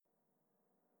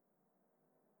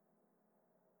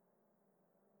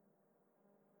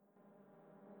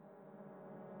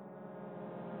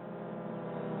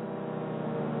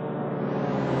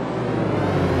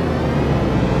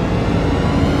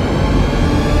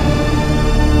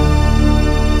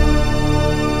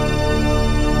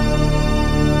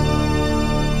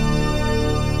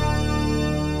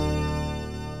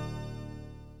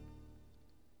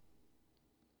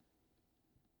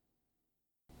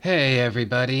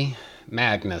everybody.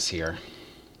 Magnus here.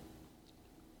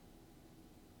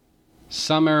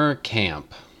 Summer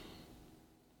camp.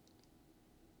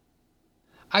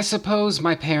 I suppose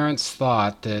my parents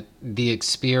thought that the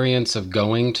experience of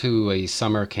going to a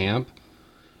summer camp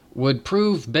would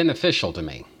prove beneficial to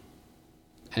me.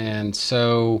 And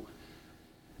so,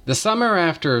 the summer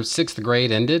after 6th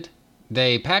grade ended,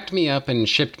 they packed me up and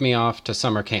shipped me off to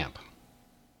summer camp.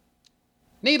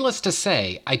 Needless to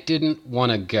say, I didn't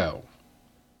want to go.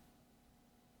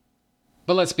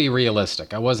 But let's be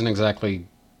realistic, I wasn't exactly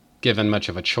given much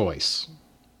of a choice.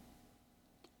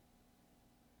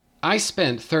 I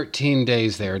spent 13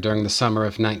 days there during the summer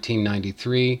of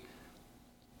 1993,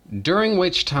 during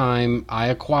which time I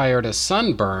acquired a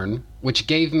sunburn which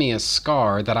gave me a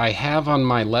scar that I have on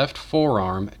my left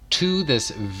forearm to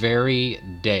this very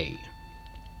day.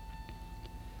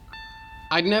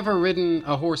 I'd never ridden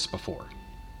a horse before.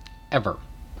 Ever.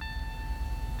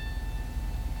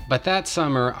 But that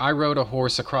summer, I rode a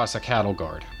horse across a cattle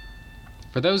guard.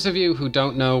 For those of you who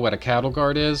don't know what a cattle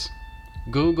guard is,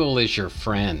 Google is your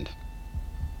friend.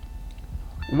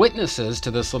 Witnesses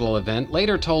to this little event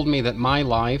later told me that my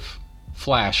life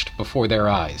flashed before their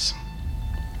eyes.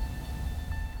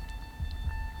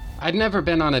 I'd never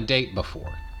been on a date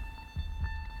before.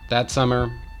 That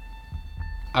summer,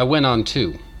 I went on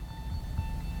 2.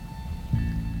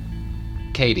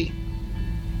 Katie.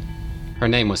 Her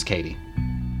name was Katie.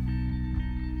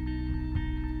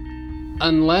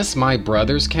 Unless my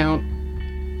brothers count,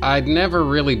 I'd never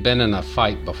really been in a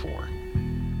fight before.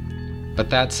 But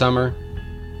that summer,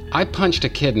 I punched a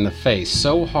kid in the face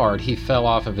so hard he fell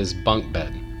off of his bunk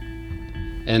bed.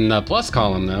 In the plus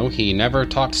column, though, he never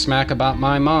talked smack about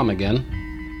my mom again.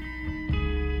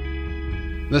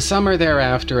 The summer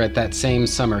thereafter, at that same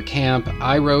summer camp,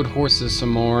 I rode horses some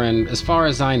more and, as far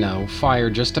as I know,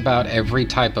 fired just about every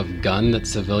type of gun that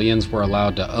civilians were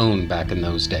allowed to own back in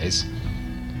those days.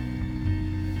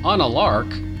 On a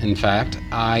lark, in fact,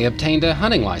 I obtained a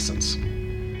hunting license.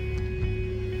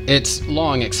 It's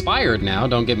long expired now,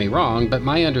 don't get me wrong, but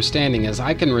my understanding is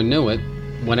I can renew it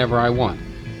whenever I want.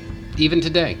 Even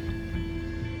today.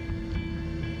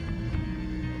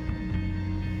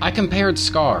 I compared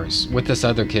scars with this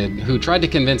other kid who tried to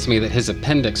convince me that his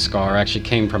appendix scar actually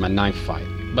came from a knife fight.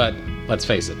 But let's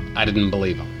face it, I didn't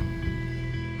believe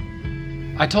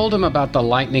him. I told him about the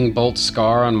lightning bolt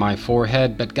scar on my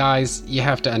forehead, but guys, you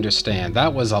have to understand,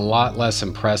 that was a lot less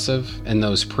impressive in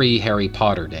those pre-Harry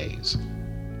Potter days.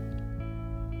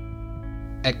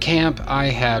 At camp, I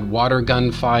had water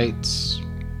gun fights,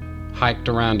 hiked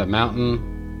around a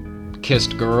mountain,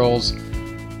 kissed girls,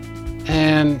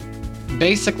 and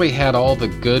basically had all the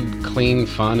good, clean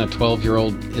fun a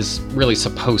 12-year-old is really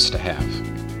supposed to have.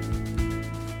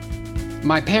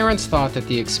 My parents thought that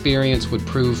the experience would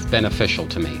prove beneficial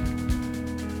to me.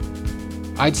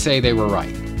 I'd say they were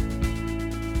right.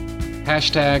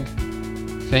 Hashtag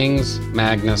things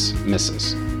Magnus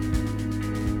misses.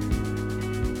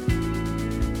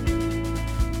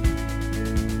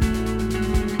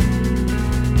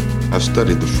 I've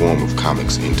studied the form of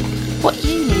comics intimately. What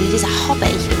you need is a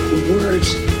hobby.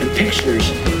 Words and pictures,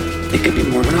 they could be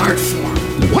more of an art form.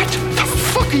 What the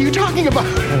fuck are you talking about?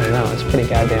 I don't know, it's pretty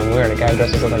goddamn weird. A guy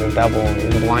dresses up like a devil and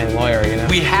he's a blind lawyer, you know?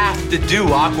 We have to do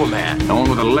Aquaman. No one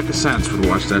with a lick of sense would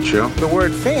watch that show. The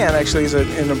word fan actually is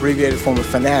an abbreviated form of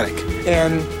fanatic.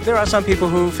 And there are some people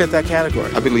who fit that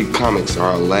category. I believe comics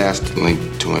are a last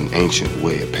link to an ancient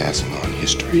way of passing on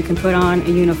history. You can put on a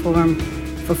uniform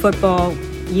for football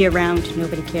year-round,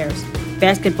 nobody cares.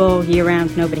 Basketball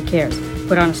year-round, nobody cares.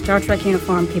 Put on a Star Trek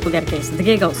uniform, people get a case of the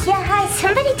giggles. Yeah, hi,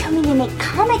 somebody told me you make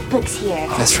comic books here.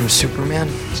 That's from Superman?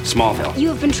 Smallville. You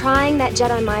have been trying that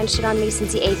Jedi mind shit on me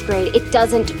since the 8th grade. It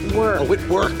doesn't work. Oh, it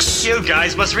works. You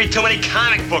guys must read too many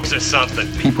comic books or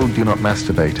something. People do not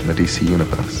masturbate in the DC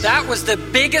universe. That was the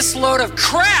biggest load of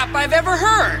crap I've ever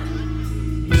heard.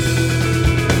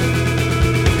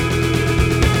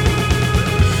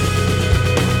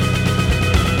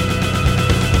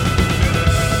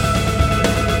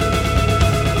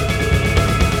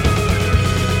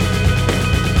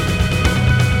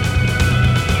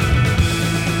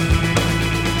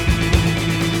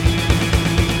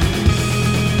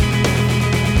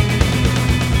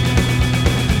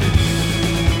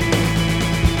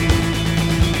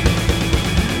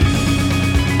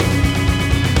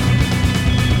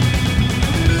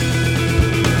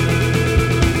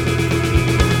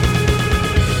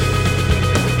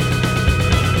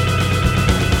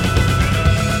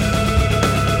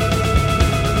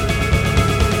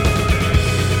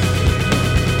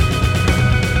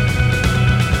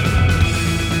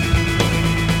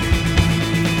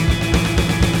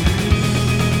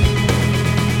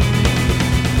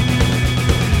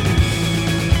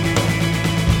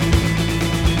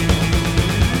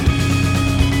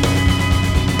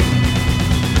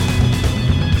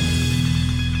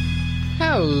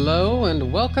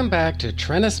 back to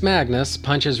Trennis Magnus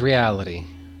Punches Reality,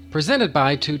 presented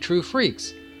by Two True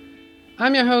Freaks.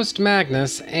 I'm your host,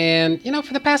 Magnus, and,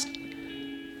 for the past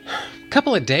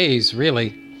couple of days,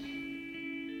 really,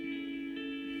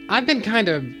 I've been kind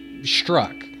of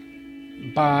struck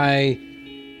by,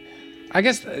 I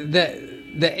guess,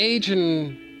 the age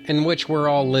in which we're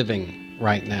all living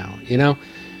right now, And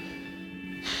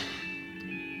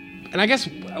I guess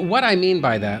what I mean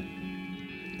by that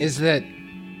is that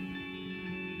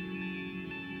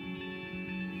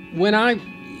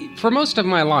for most of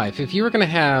my life, if you were going to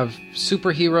have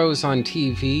superheroes on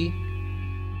TV,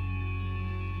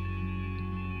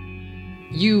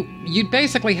 you'd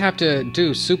basically have to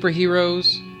do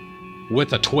superheroes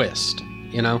with a twist,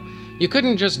 You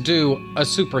couldn't just do a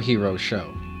superhero show.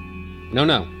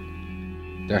 No.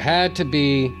 There had to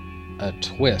be a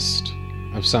twist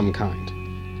of some kind.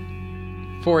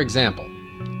 For example,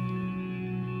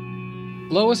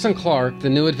 Lois and Clark, The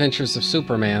New Adventures of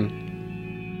Superman.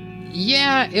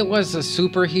 Yeah, it was a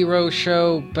superhero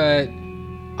show, but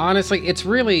honestly, it's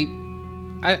really...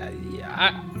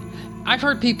 I've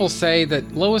heard people say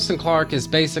that Lois and Clark is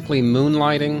basically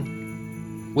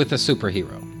moonlighting with a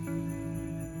superhero.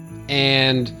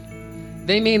 And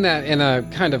they mean that in a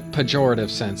kind of pejorative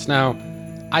sense. Now,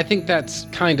 I think that's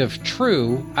kind of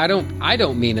true. I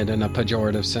don't mean it in a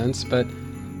pejorative sense, but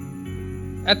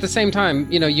at the same time,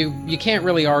 you can't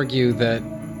really argue that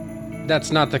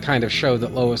that's not the kind of show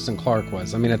that Lois and Clark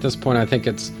was. I mean, at this point, I think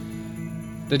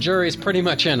the jury's pretty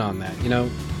much in on that,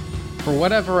 For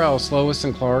whatever else Lois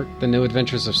and Clark, The New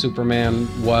Adventures of Superman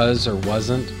was or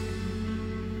wasn't,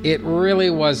 it really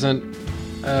wasn't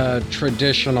a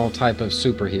traditional type of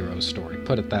superhero story,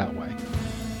 put it that way.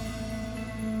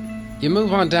 You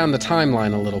move on down the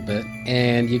timeline a little bit,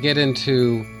 and you get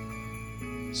into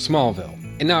Smallville.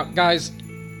 And now, guys,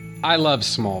 I love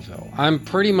Smallville. I'm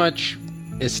pretty much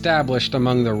established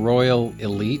among the royal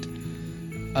elite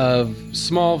of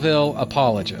Smallville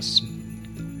apologists.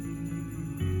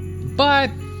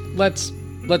 But let's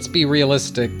be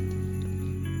realistic.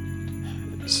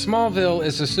 Smallville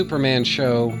is a Superman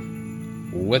show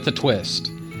with a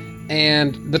twist.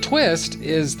 And the twist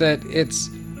is that it's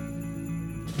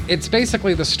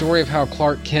basically the story of how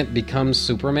Clark Kent becomes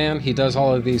Superman. He does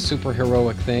all of these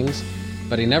superheroic things,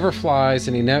 but he never flies,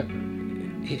 and he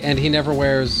never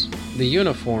wears the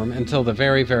uniform until the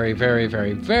very, very, very,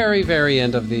 very, very, very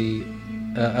end of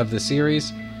the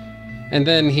series. And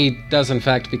then he does in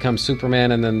fact become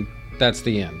Superman, and then that's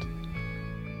the end.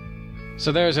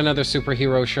 So there's another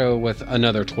superhero show with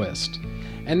another twist.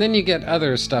 And then you get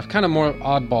other stuff, kind of more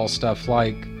oddball stuff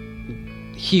like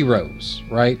Heroes,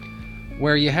 right?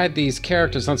 Where you had these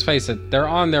characters, let's face it, they're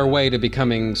on their way to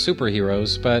becoming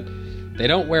superheroes, but they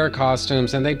don't wear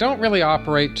costumes, and they don't really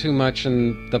operate too much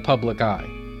in the public eye.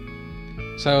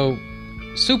 So,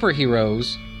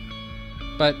 superheroes,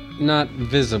 but not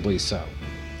visibly so.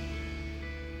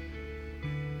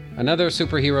 Another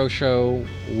superhero show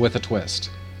with a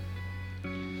twist.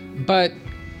 But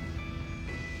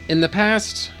in the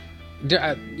past,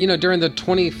 during the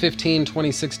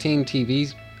 2015-2016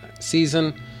 TV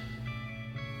season,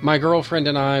 my girlfriend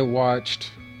and I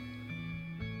watched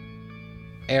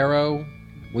Arrow,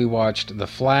 we watched The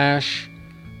Flash,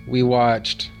 we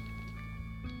watched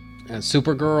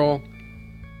Supergirl,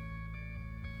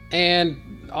 and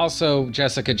also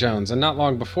Jessica Jones. And not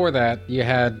long before that, you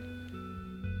had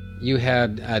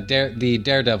the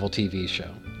Daredevil TV show.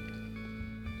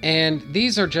 And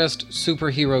these are just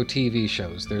superhero TV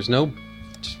shows. There's no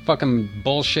fucking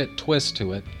bullshit twist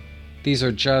to it. These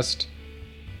are just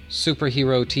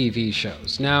superhero TV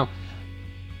shows. Now,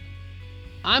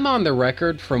 I'm on the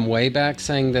record from way back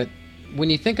saying that when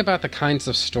you think about the kinds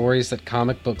of stories that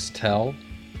comic books tell,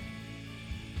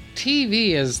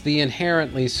 TV is the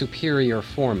inherently superior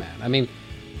format. I mean,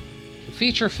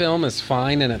 feature film is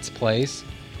fine in its place,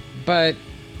 but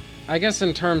I guess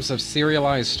in terms of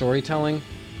serialized storytelling,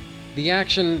 the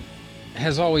action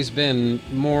has always been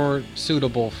more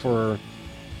suitable for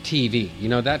TV.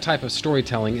 That type of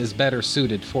storytelling is better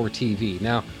suited for TV.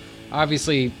 Now,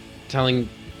 obviously, telling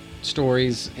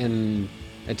stories in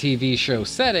a TV show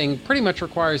setting pretty much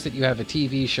requires that you have a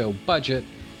TV show budget,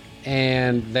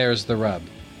 and there's the rub.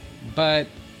 But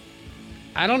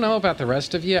I don't know about the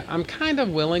rest of you. I'm kind of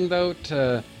willing, though,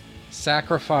 to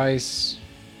sacrifice,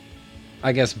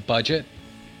 I guess, budget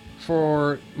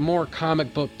for more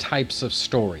comic book types of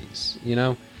stories,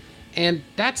 And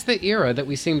that's the era that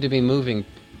we seem to be moving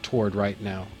toward right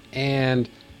now. And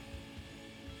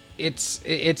it's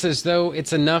as though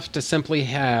it's enough to simply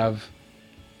have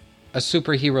a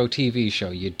superhero TV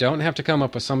show. You don't have to come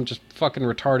up with some just fucking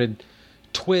retarded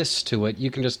twist to it.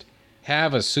 You can just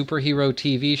have a superhero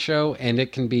TV show, and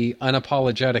it can be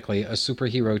unapologetically a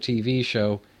superhero TV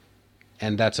show,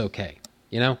 and that's okay,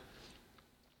 you know?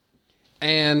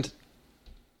 And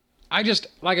I just,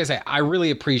 like I say, I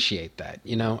really appreciate that,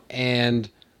 you know? And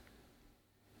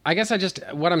I guess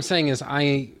what I'm saying is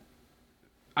I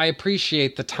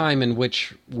appreciate the time in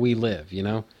which we live, you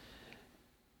know?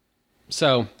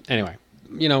 So, anyway,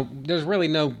 you know, there's really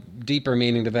no deeper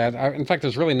meaning to that. In fact,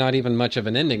 there's really not even much of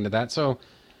an ending to that. So,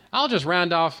 I'll just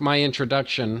round off my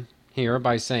introduction here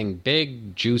by saying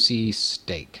big, juicy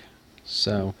steak.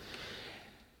 So,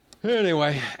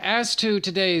 anyway, as to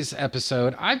today's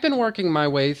episode, I've been working my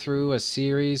way through a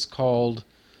series called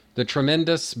The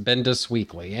Tremendous Bendis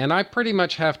Weekly, and I pretty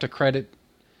much have to credit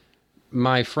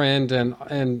my friend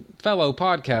and fellow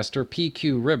podcaster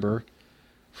PQ Ribber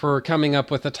for coming up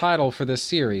with the title for this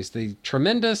series, The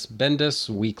Tremendous Bendis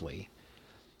Weekly.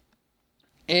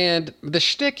 And the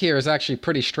shtick here is actually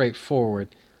pretty straightforward.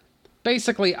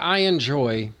 Basically, I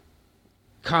enjoy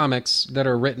comics that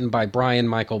are written by Brian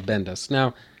Michael Bendis.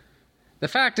 Now, the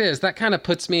fact is, that kind of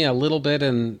puts me a little bit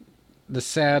in the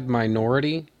sad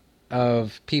minority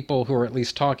of people who are at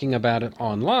least talking about it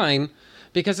online,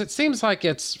 because it seems like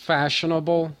it's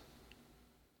fashionable,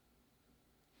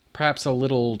 perhaps a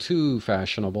little too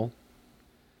fashionable,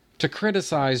 to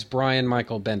criticize Brian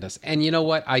Michael Bendis. And you know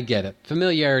what? I get it.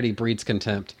 Familiarity breeds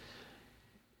contempt.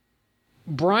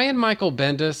 Brian Michael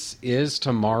Bendis is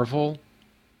to Marvel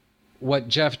what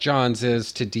Jeff Johns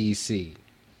is to DC.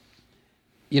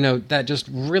 You know, that just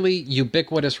really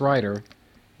ubiquitous writer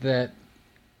that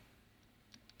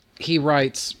he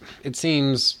writes, it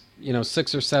seems,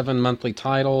 6 or 7 monthly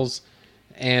titles,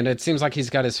 and it seems like he's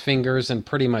got his fingers in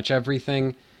pretty much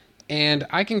everything. And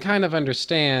I can kind of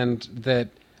understand that,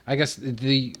 I guess,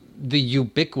 the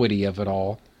ubiquity of it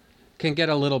all can get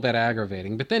a little bit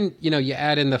aggravating. But then, you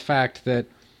add in the fact that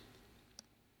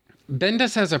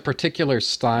Bendis has a particular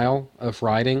style of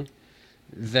writing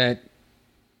that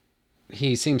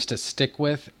he seems to stick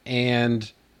with,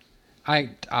 and I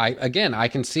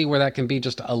can see where that can be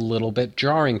just a little bit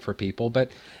jarring for people.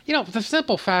 But, the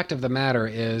simple fact of the matter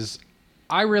is,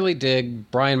 I really dig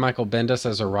Brian Michael Bendis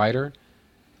as a writer.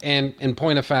 And in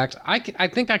point of fact, I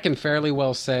think I can fairly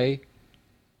well say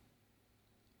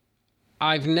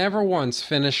I've never once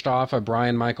finished off a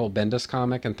Brian Michael Bendis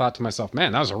comic and thought to myself,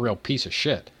 man, that was a real piece of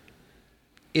shit.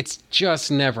 It's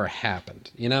just never happened,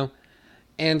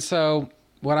 And so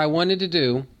what I wanted to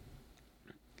do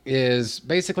is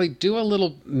basically do a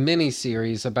little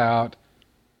mini-series about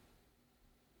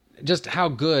just how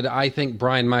good I think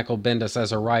Brian Michael Bendis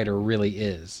as a writer really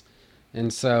is.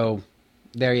 And so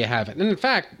there you have it. And in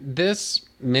fact, this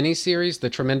mini-series, The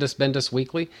Tremendous Bendis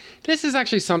Weekly, this is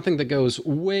actually something that goes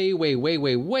way, way, way,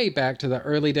 way, way back to the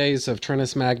early days of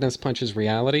Turnus Magnus Punches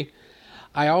Reality.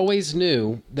 I always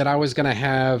knew that I was going to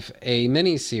have a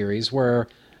mini-series where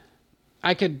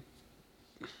I could,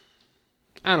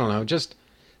 just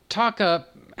talk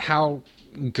up how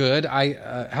good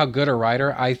a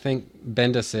writer I think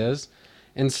Bendis is.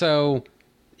 And so,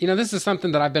 this is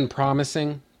something that I've been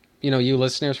promising you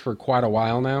listeners for quite a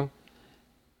while now.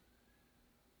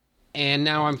 And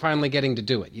now I'm finally getting to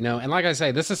do it, And like I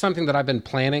say, this is something that I've been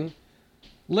planning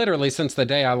literally since the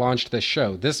day I launched this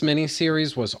show. This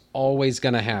mini-series was always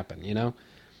going to happen,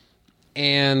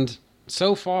 And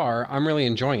so far, I'm really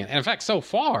enjoying it. And in fact, so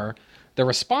far, the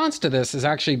response to this has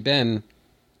actually been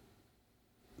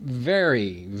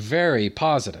very, very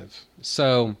positive.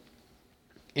 So,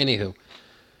 anywho.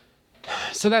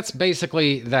 So that's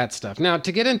basically that stuff. Now,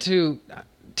 to get into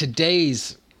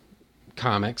today's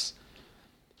comics,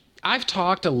 I've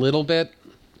talked a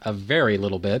very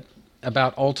little bit,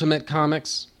 about Ultimate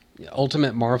Comics,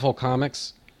 Ultimate Marvel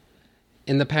Comics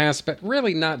in the past, but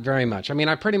really not very much. I mean,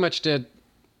 I pretty much did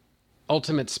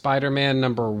Ultimate Spider-Man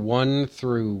number 1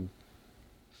 through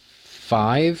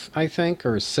 5, I think,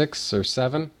 or 6 or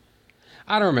 7.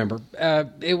 I don't remember.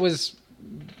 It was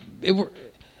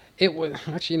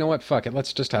actually, you know what? Fuck it.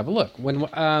 Let's just have a look.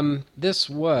 When this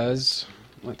was,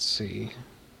 let's see.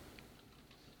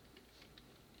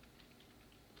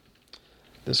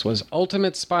 This was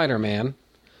Ultimate Spider-Man,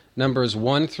 numbers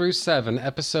 1 through 7,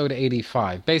 episode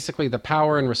 85. Basically, the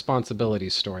Power and Responsibility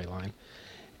storyline.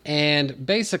 And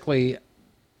basically,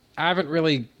 I haven't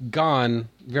really gone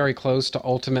very close to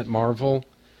Ultimate Marvel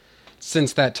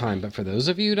since that time. But for those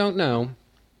of you who don't know,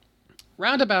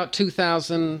 round about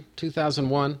 2000,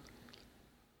 2001,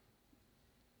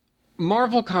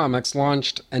 Marvel Comics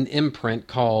launched an imprint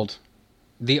called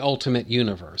The Ultimate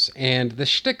Universe. And the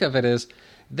shtick of it is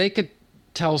they could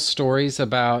tell stories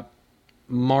about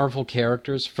Marvel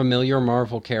characters, familiar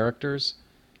Marvel characters,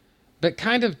 but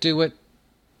kind of do it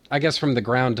I guess from the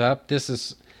ground up. This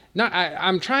is not.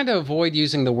 I'm trying to avoid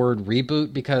using the word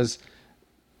reboot because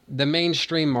the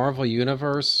mainstream Marvel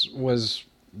universe was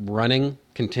running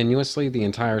continuously the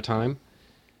entire time.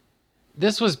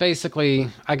 This was basically,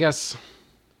 I guess,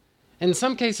 in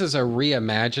some cases, a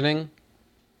reimagining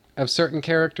of certain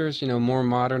characters, more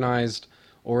modernized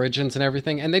origins and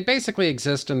everything. And they basically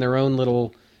exist in their own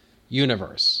little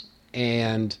universe.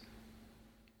 And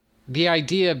the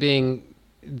idea being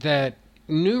that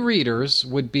new readers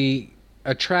would be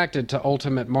attracted to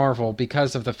Ultimate Marvel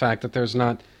because of the fact that there's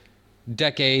not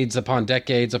decades upon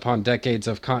decades upon decades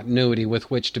of continuity with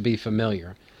which to be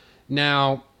familiar.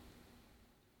 Now,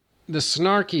 the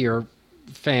snarkier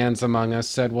fans among us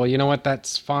said, well, you know what,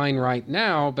 that's fine right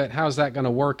now, but how's that going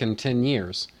to work in 10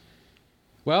 years?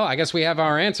 Well, I guess we have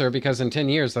our answer, because in 10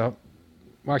 years, well,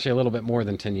 actually a little bit more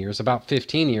than 10 years, about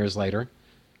 15 years later,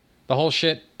 the whole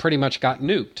shit pretty much got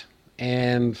nuked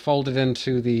and folded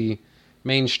into the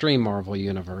mainstream Marvel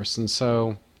universe. And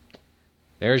so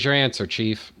there's your answer,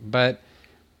 Chief. But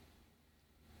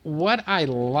what I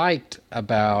liked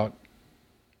about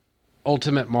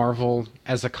Ultimate Marvel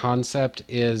as a concept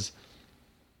is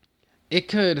it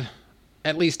could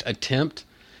at least attempt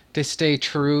to stay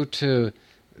true to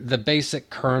the basic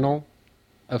kernel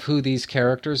of who these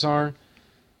characters are.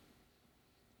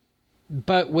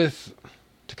 But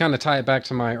to kind of tie it back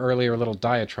to my earlier little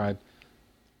diatribe,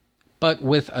 but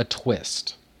with a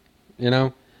twist.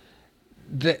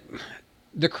 The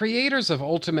creators of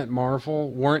Ultimate Marvel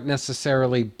weren't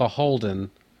necessarily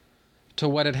beholden to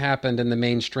what had happened in the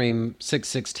mainstream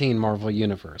 616 Marvel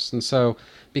universe. And so,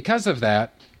 because of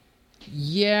that,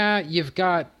 yeah, you've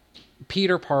got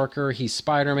Peter Parker, he's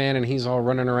Spider-Man, and he's all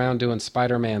running around doing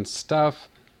Spider-Man stuff.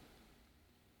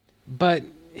 But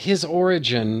his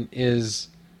origin is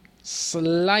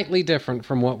slightly different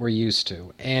from what we're used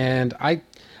to. And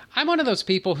I'm one of those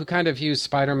people who kind of views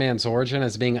Spider-Man's origin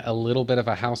as being a little bit of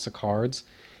a house of cards,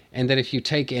 and that if you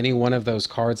take any one of those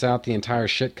cards out, the entire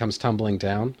shit comes tumbling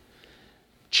down.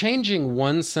 Changing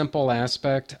one simple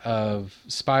aspect of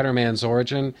Spider-Man's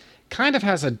origin kind of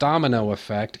has a domino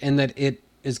effect in that it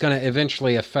is going to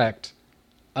eventually affect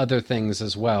other things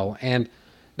as well. And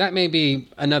that may be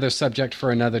another subject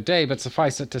for another day, but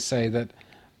suffice it to say that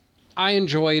I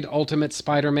enjoyed Ultimate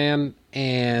Spider-Man,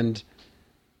 and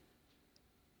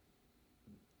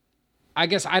I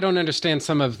guess I don't understand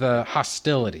some of the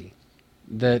hostility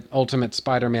that Ultimate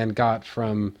Spider-Man got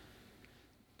from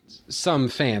some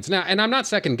fans. Now, and I'm not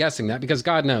second guessing that, because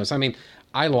God knows, I mean,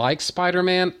 I like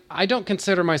Spider-Man. I don't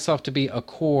consider myself to be a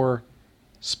core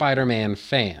Spider-Man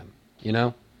fan,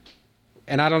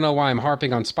 And I don't know why I'm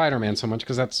harping on Spider-Man so much,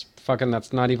 because that's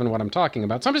not even what I'm talking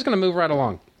about. So I'm just going to move right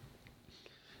along.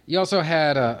 You also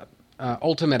had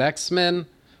Ultimate X-Men,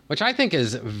 which I think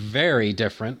is very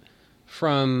different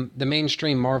from the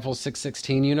mainstream Marvel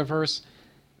 616 universe.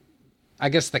 I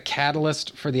guess the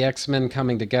catalyst for the X-Men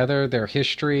coming together, their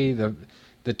history,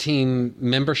 the team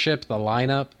membership, the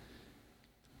lineup,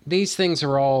 these things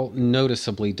are all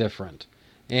noticeably different.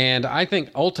 And I think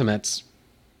Ultimate's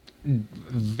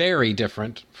very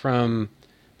different from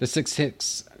the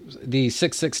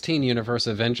 616 universe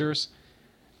Avengers.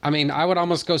 I mean, I would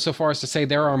almost go so far as to say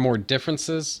there are more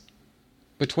differences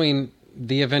between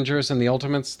the Avengers and the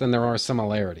Ultimates than there are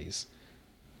similarities.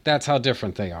 That's how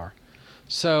different they are.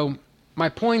 So my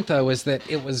point, though, is that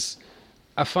it was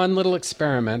a fun little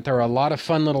experiment. There are a lot of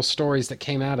fun little stories that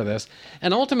came out of this.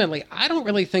 And ultimately, I don't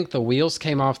really think the wheels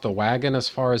came off the wagon as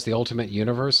far as the Ultimate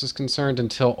Universe is concerned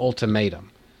until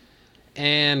Ultimatum.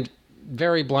 And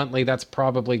very bluntly, that's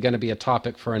probably going to be a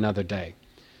topic for another day.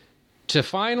 To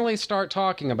finally start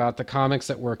talking about the comics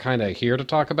that we're kind of here to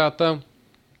talk about, though,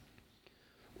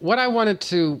 what I wanted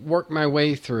to work my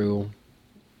way through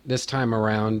this time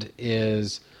around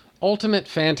is Ultimate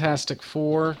Fantastic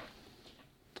Four,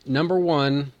 number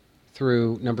 1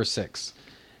 through number 6.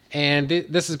 And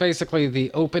this is basically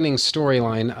the opening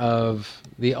storyline of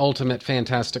the Ultimate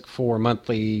Fantastic Four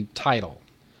monthly title.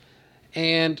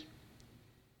 And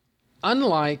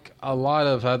unlike a lot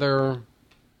of other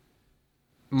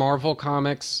Marvel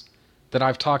comics that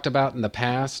I've talked about in the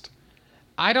past,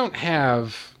 I don't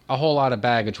have a whole lot of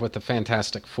baggage with the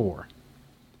Fantastic Four.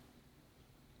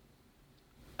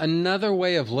 Another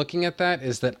way of looking at that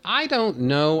is that I don't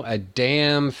know a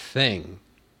damn thing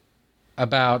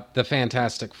about the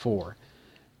Fantastic Four.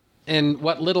 And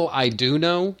what little I do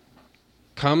know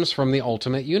comes from the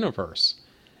Ultimate Universe.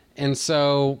 And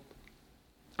so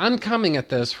I'm coming at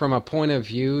this from a point of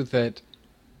view that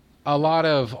a lot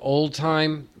of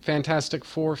old-time Fantastic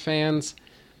Four fans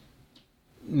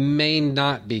may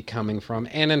not be coming from,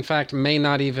 and in fact may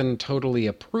not even totally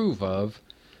approve of.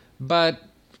 But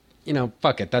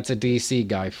fuck it, that's a DC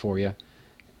guy for you.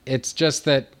 It's just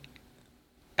that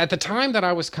at the time that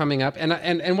I was coming up,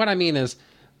 and what I mean is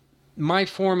my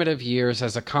formative years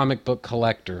as a comic book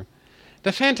collector,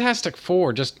 the Fantastic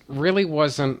Four just really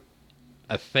wasn't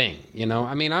a thing,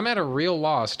 I mean, I'm at a real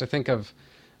loss to think of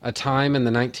a time in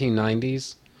the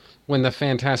 1990s when the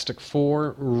Fantastic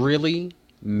Four really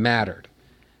mattered.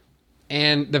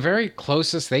 And the very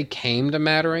closest they came to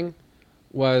mattering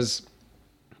was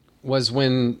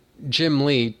when Jim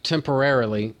Lee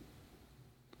temporarily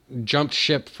jumped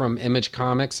ship from Image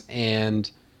Comics and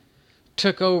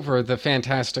took over the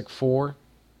Fantastic Four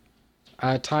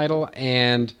title.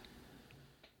 And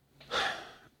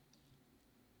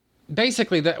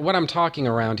basically, what I'm talking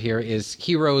around here is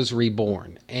Heroes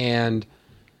Reborn. And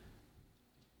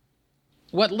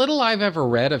what little I've ever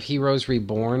read of Heroes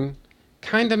Reborn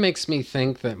kind of makes me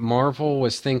think that Marvel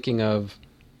was thinking of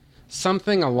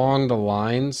something along the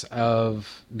lines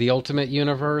of the Ultimate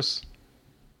Universe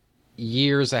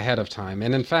years ahead of time.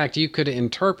 And in fact, you could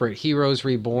interpret Heroes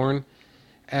Reborn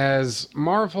as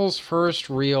Marvel's first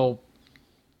real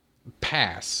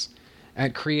pass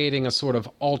at creating a sort of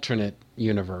alternate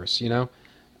universe,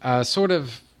 sort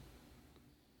of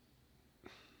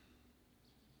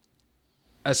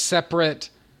a separate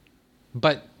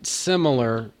but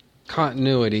similar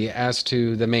continuity as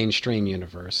to the mainstream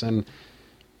universe. And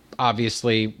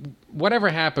obviously, whatever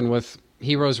happened with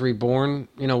Heroes Reborn,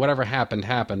 whatever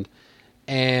happened.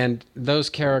 And those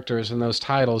characters and those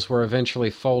titles were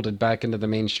eventually folded back into the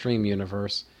mainstream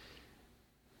universe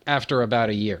after about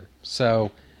a year.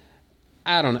 So,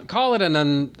 I don't know. Call it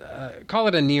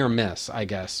a near miss, I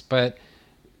guess. But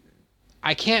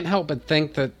I can't help but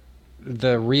think that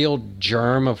the real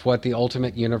germ of what the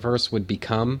Ultimate Universe would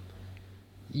become,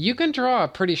 you can draw a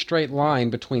pretty straight line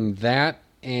between that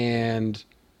and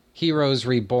Heroes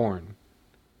Reborn.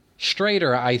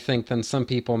 Straighter, I think, than some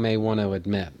people may want to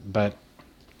admit, but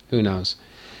who knows.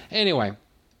 Anyway,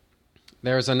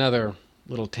 there's another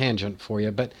little tangent for you.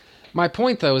 But my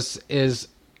point, though, is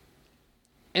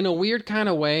in a weird kind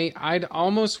of way, I'd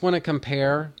almost want to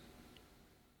compare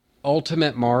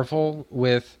Ultimate Marvel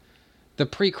with the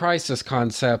pre-crisis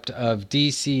concept of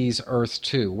DC's Earth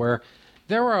 2, where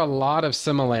there were a lot of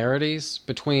similarities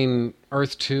between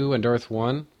Earth 2 and Earth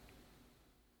 1.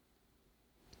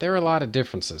 There are a lot of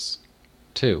differences,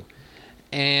 too.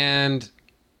 And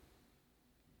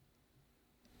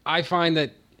I find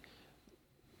that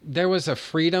there was a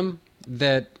freedom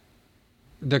that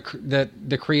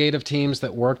the creative teams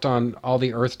that worked on all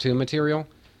the Earth 2 material,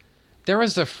 there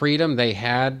was a freedom they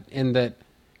had in that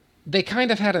they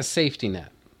kind of had a safety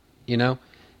net,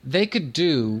 They could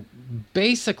do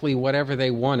basically whatever they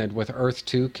wanted with Earth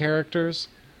 2 characters,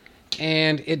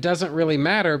 and it doesn't really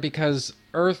matter because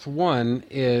Earth 1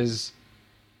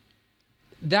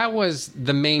 that was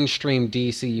the mainstream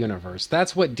DC universe.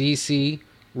 That's what DC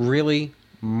really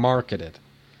marketed.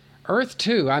 Earth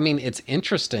 2, I mean, it's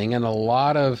interesting, and a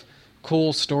lot of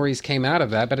cool stories came out of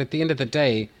that, but at the end of the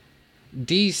day,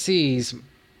 DC's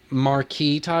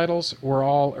marquee titles were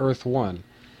all Earth 1.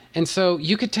 And so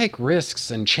you could take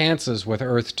risks and chances with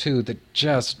Earth 2 that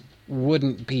just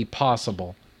wouldn't be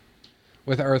possible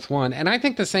with Earth 1. And I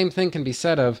think the same thing can be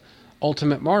said of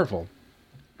Ultimate Marvel,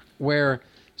 where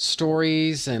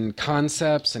stories and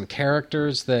concepts and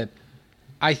characters that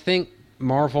I think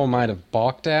Marvel might have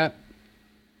balked at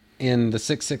in the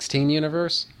 616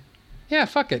 universe. Yeah,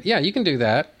 fuck it. Yeah, you can do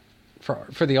that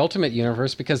for the Ultimate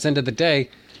Universe, because end of the day,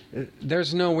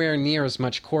 there's nowhere near as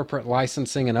much corporate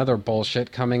licensing and other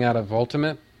bullshit coming out of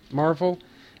Ultimate Marvel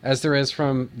as there is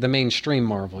from the mainstream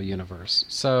Marvel universe.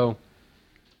 So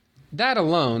that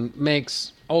alone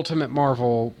makes Ultimate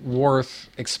Marvel worth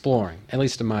exploring, at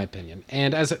least in my opinion.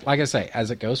 And as it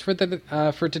goes for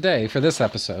today, for this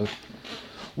episode,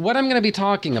 what I'm going to be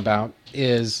talking about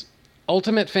is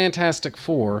Ultimate Fantastic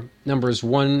Four numbers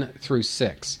 1 through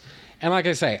 6. And like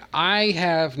I say, I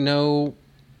have no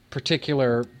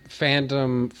particular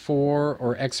fandom for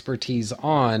or expertise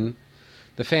on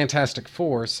the Fantastic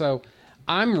Four, so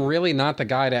I'm really not the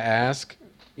guy to ask,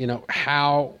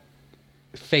 how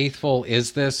faithful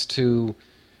is this to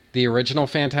the original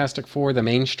Fantastic Four, the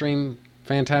mainstream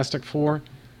Fantastic Four?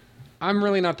 I'm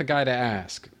really not the guy to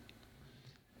ask.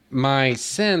 My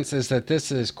sense is that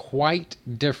this is quite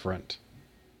different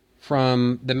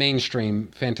from the mainstream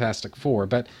Fantastic Four.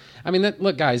 But, I mean,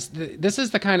 look, guys, this is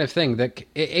the kind of thing that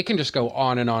it can just go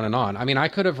on and on and on. I mean, I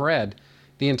could have read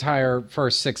the entire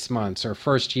first 6 months or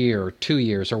first year or 2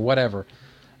 years or whatever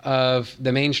of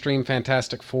the mainstream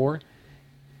Fantastic Four,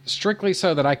 strictly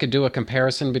so that I could do a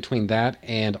comparison between that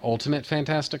and Ultimate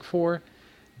Fantastic Four.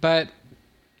 But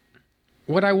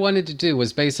what I wanted to do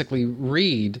was basically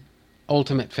read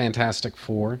Ultimate Fantastic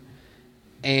Four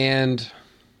and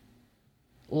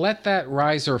let that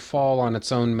rise or fall on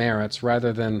its own merits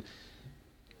rather than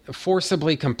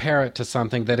forcibly compare it to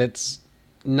something that it's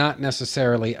not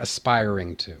necessarily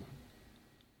aspiring to.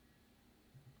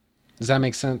 Does that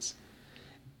make sense?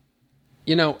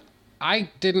 You know, I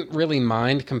didn't really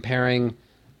mind comparing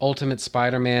Ultimate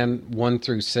Spider-Man 1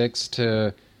 through 6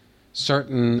 to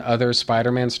certain other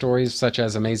Spider-Man stories, such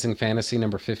as Amazing Fantasy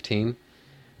number 15.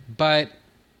 But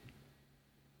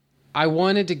I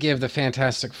wanted to give the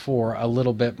Fantastic Four a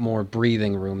little bit more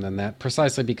breathing room than that,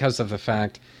 precisely because of the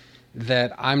fact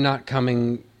that I'm not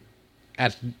coming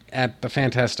at the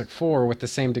Fantastic Four with the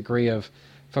same degree of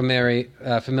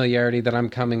familiarity that I'm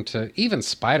coming to even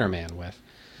Spider-Man with.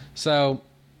 So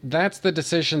that's the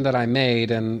decision that I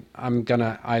made, and I'm going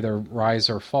to either rise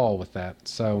or fall with that.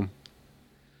 So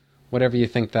whatever you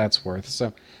think that's worth.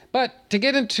 So, but to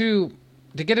get into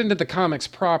the comics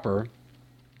proper,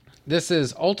 this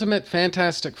is Ultimate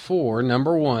Fantastic Four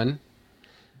number 1.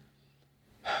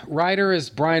 Writers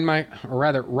are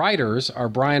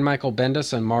Brian Michael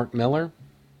Bendis and Mark Miller.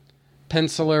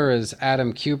 Penciler is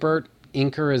Adam Kubert.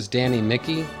 Inker is Danny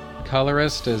Mickey.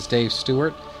 Colorist is Dave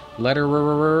Stewart.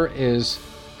 Letterer is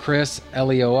Chris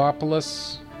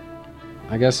Eliopoulos,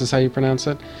 I guess is how you pronounce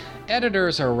it.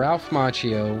 Editors are Ralph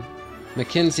Macchio,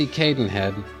 Mackenzie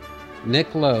Cadenhead,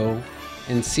 Nick Lowe,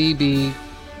 and C.B.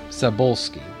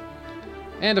 Cebulski.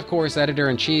 And of course,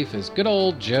 editor-in-chief is good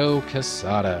old Joe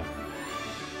Quesada.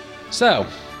 So,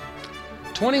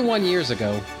 21 years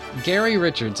ago, Gary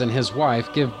Richards and his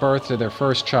wife give birth to their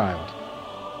first child,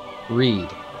 Reed.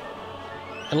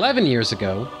 11 years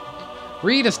ago,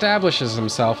 Reed establishes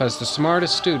himself as the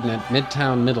smartest student at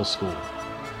Midtown Middle School.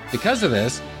 Because of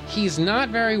this, he's not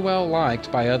very well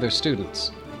liked by other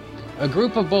students. A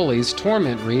group of bullies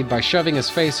torment Reed by shoving his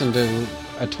face into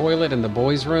a toilet in the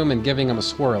boys' room and giving him a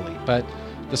swirly, but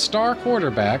the star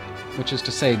quarterback, which is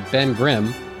to say Ben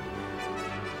Grimm,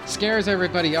 scares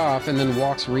everybody off and then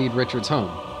walks Reed Richards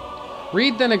home.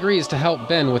 Reed then agrees to help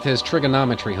Ben with his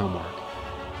trigonometry homework.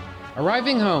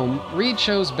 Arriving home, Reed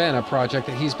shows Ben a project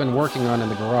that he's been working on in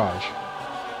the garage.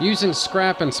 Using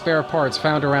scrap and spare parts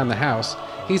found around the house,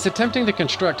 he's attempting to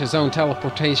construct his own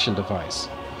teleportation device.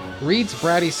 Reed's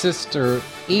bratty sister,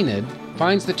 Enid,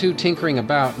 finds the two tinkering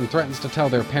about and threatens to tell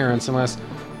their parents unless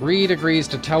Reed agrees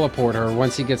to teleport her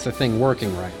once he gets the thing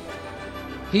working right.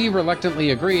 He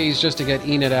reluctantly agrees just to get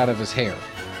Enid out of his hair.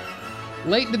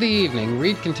 Late into the evening,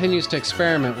 Reed continues to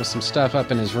experiment with some stuff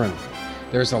up in his room.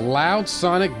 There's a loud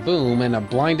sonic boom and a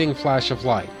blinding flash of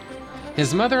light.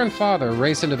 His mother and father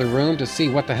race into the room to see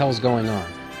what the hell's going on.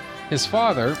 His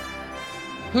father,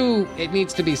 who, it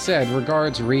needs to be said,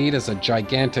 regards Reed as a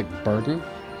gigantic burden,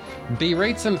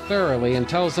 berates him thoroughly and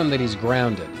tells him that he's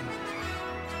grounded.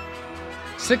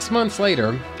 6 months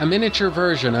later, a miniature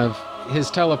version of his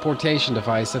teleportation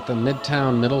device at the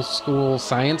Midtown Middle School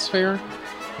Science Fair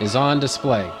is on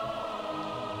display.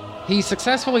 He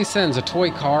successfully sends a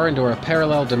toy car into a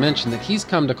parallel dimension that he's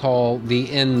come to call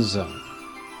the End Zone.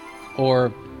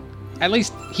 Or, at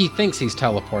least he thinks he's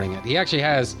teleporting it. He actually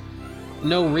has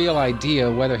no real idea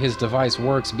whether his device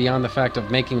works beyond the fact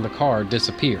of making the car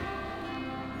disappear.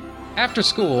 After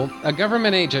school, a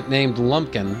government agent named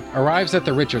Lumpkin arrives at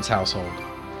the Richards household.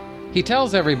 He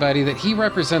tells everybody that he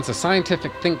represents a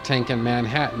scientific think tank in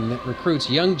Manhattan that recruits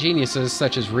young geniuses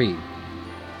such as Reed.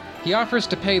 He offers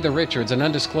to pay the Richards an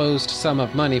undisclosed sum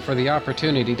of money for the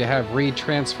opportunity to have Reed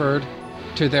transferred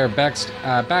to their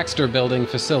Baxter Building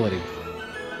facility.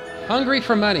 Hungry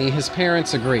for money, his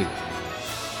parents agree.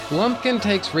 Lumpkin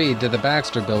takes Reed to the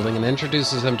Baxter Building and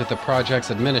introduces him to the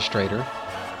project's administrator,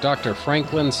 Dr.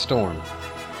 Franklin Storm.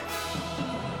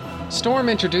 Storm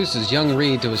introduces young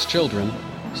Reed to his children,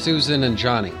 Susan and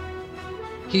Johnny.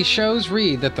 He shows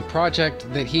Reed that the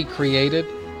project that he created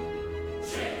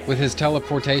with his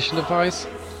teleportation device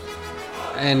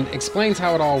and explains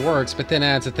how it all works, but then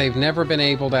adds that they've never been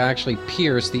able to actually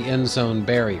pierce the end zone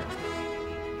barrier.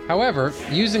 However,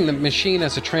 using the machine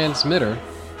as a transmitter,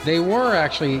 they were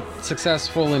actually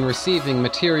successful in receiving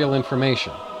material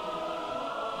information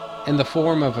in the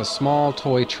form of a small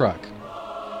toy truck.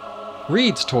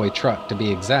 Reed's toy truck, to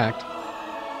be exact.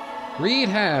 Reed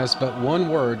has but one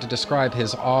word to describe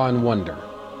his awe and wonder.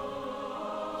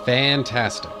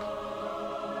 Fantastic.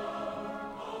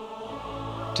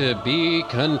 To be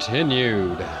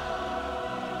continued.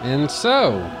 And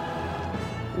so,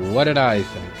 what did I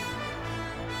think?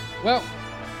 Well,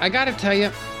 I gotta tell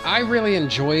you, I really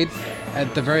enjoyed,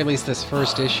 at the very least, this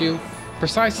first issue,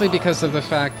 precisely because of the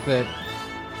fact that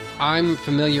I'm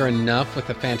familiar enough with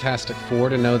the Fantastic Four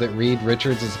to know that Reed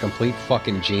Richards is a complete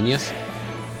fucking genius.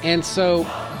 And so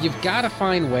you've got to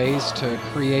find ways to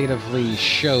creatively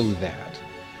show that.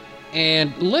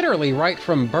 And literally right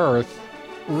from birth,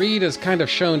 Reed is kind of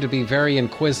shown to be very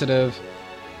inquisitive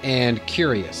and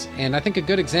curious. And I think a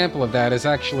good example of that is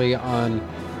actually on,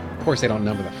 of course they don't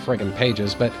number the friggin'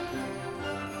 pages, but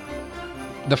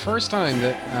the first time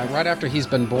that, right after he's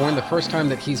been born, the first time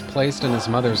that he's placed in his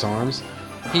mother's arms,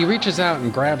 he reaches out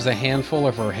and grabs a handful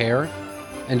of her hair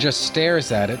and just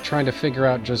stares at it, trying to figure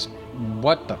out just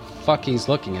what the fuck he's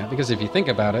looking at. Because if you think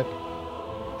about it,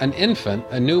 an infant,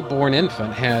 a newborn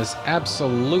infant, has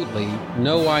absolutely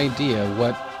no idea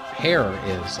what hair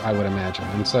is, I would imagine.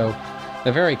 And so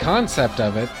the very concept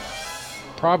of it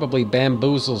probably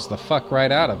bamboozles the fuck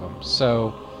right out of him.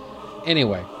 So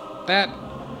anyway,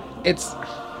 it's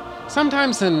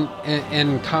sometimes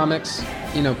in comics,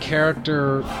 you know,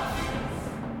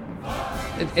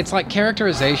 it's like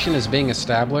characterization is being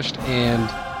established, and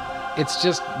it's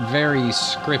just very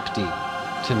scripty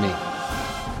to me.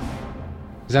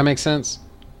 Does that make sense?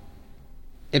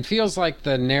 It feels like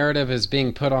the narrative is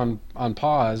being put on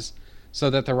pause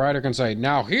so that the writer can say,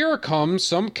 now here comes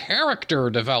some character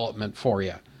development for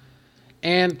you.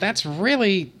 And that's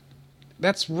really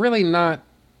not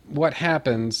what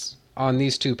happens on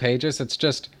these 2 pages. It's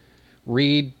just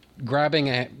Reed grabbing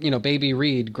baby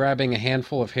Reed grabbing a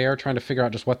handful of hair, trying to figure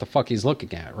out just what the fuck he's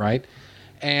looking at, right?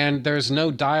 And there's no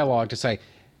dialogue to say,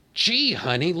 gee,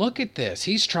 honey, look at this.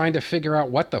 He's trying to figure out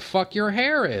what the fuck your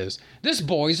hair is. This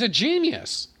boy's a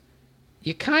genius.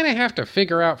 You kind of have to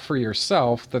figure out for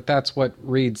yourself that that's what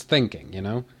Reed's thinking, you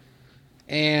know?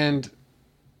 And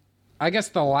I guess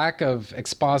the lack of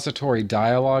expository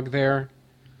dialogue there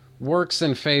works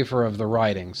in favor of the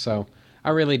writing, so I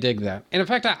really dig that. And in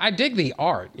fact, I dig the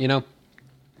art, you know?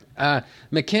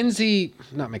 Adam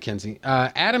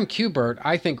Kubert,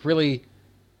 I think really...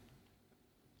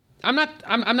 I'm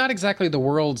not exactly the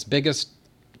world's biggest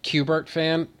Kubert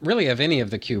fan, really, of any of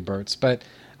the Kuberts, but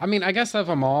I mean, I guess of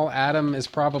them all, Adam is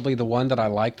probably the one that I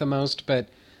like the most, but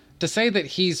to say that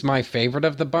he's my favorite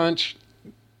of the bunch,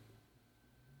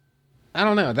 I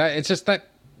don't know. That it's just that,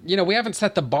 you know, we haven't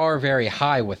set the bar very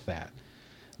high with that.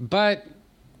 But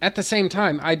at the same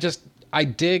time, I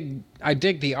dig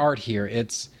the art here.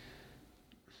 It's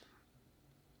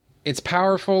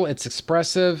powerful, it's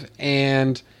expressive,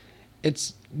 and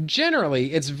it's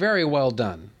very well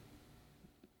done.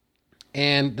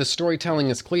 And the storytelling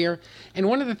is clear. And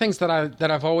one of the things that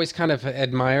I've always kind of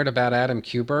admired about Adam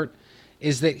Kubert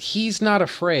is that he's not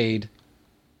afraid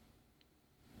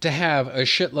to have a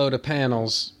shitload of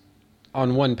panels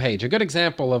on one page. A good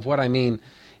example of what I mean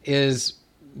is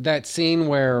that scene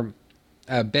where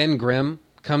Ben Grimm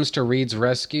comes to Reed's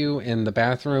rescue in the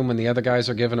bathroom when the other guys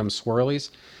are giving him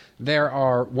swirlies. There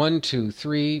are 1, 2,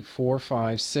 3, 4,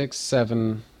 5, 6,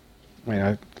 7... Wait,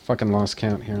 I fucking lost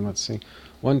count here. Let's see.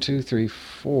 1, 2, 3,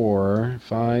 4,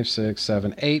 5, 6,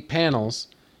 7, 8 panels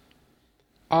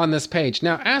on this page.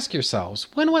 Now ask yourselves,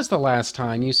 when was the last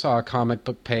time you saw a comic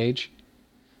book page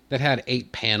that had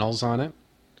 8 panels on it?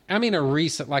 I mean a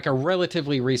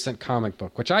relatively recent comic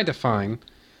book, which I define,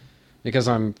 because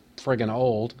I'm friggin'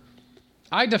 old,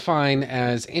 I define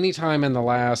as any time in the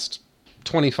last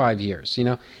 25 years, you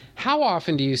know? How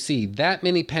often do you see that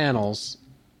many panels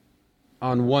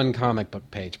on one comic book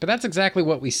page? But that's exactly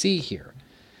what we see here.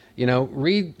 You know,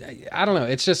 Reed, I don't know,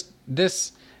 it's just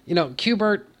this, you know,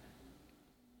 Kubert,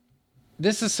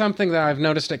 this is something that I've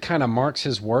noticed it kind of marks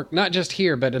his work, not just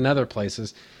here, but in other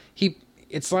places.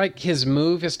 It's like his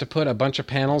move is to put a bunch of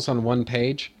panels on one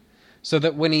page, so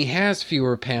that when he has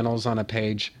fewer panels on a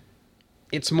page,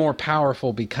 it's more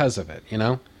powerful because of it, you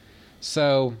know?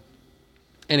 So,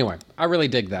 anyway, I really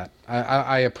dig that.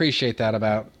 I appreciate that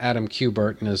about Adam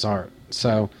Kubert and his art.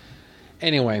 So,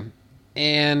 anyway,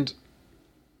 and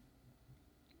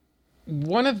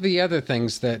one of the other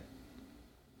things that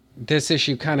this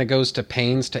issue kind of goes to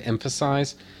pains to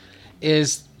emphasize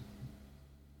is,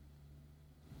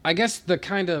 I guess, the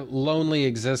kind of lonely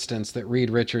existence that Reed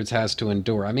Richards has to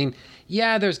endure. I mean,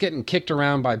 yeah, there's getting kicked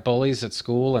around by bullies at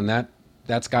school, and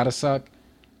that's gotta suck.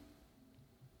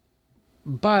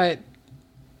 But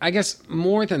I guess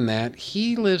more than that,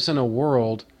 he lives in a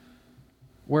world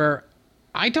where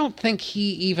I don't think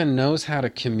he even knows how to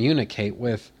communicate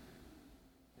with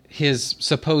his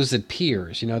supposed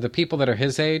peers, you know, the people that are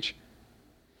his age.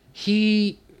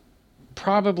 He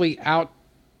probably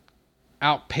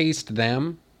outpaced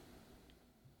them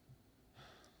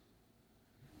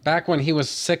back when he was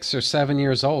 6 or 7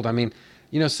 years old. I mean,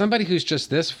 you know, somebody who's just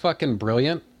this fucking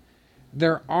brilliant,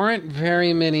 there aren't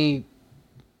very many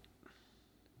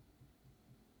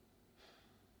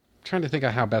trying to think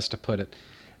of how best to put it.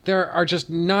 There are just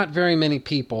not very many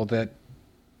people that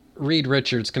Reed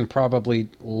Richards can probably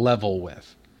level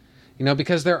with. You know,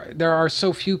 because there are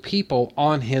so few people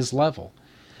on his level.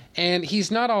 And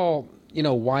he's not all, you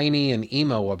know, whiny and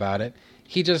emo about it.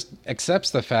 He just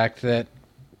accepts the fact that,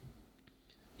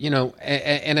 you know,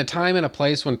 in a time and a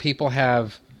place when people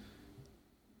have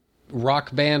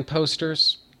rock band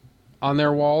posters on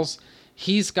their walls,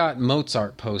 he's got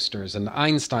Mozart posters and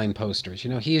Einstein posters. You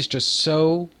know, he is just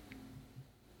so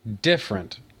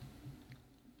different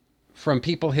from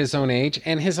people his own age,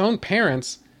 and his own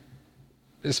parents,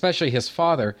 especially his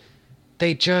father,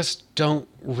 they just don't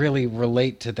really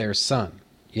relate to their son.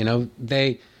 You know,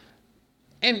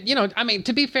 and you know, I mean,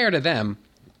 to be fair to them,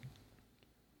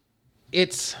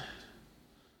 it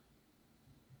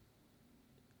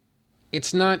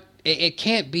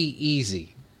can't be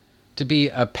easy to be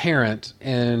a parent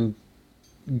and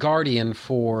guardian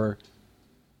for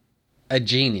a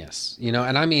genius, you know,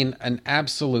 and I mean an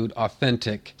absolute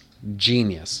authentic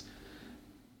genius.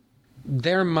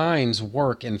 Their minds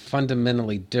work in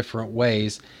fundamentally different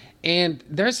ways, and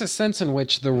there's a sense in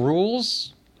which the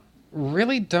rules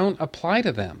really don't apply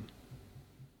to them.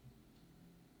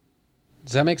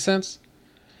 Does that make sense?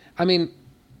 I mean,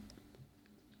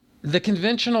 the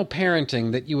conventional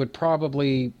parenting that you would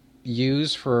probably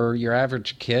use for your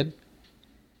average kid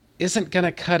isn't going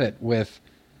to cut it with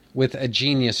a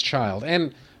genius child.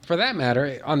 And for that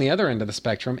matter, on the other end of the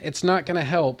spectrum, it's not going to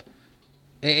help.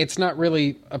 It's not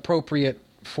really appropriate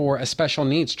for a special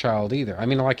needs child either. I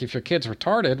mean, like if your kid's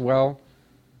retarded, well,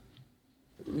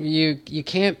 you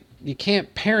can't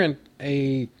parent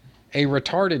a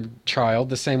retarded child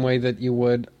the same way that you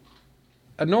would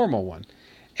a normal one.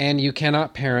 And you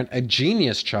cannot parent a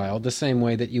genius child the same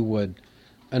way that you would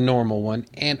a normal one.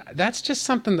 And that's just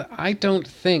something that I don't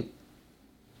think,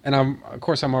 and I'm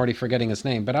already forgetting his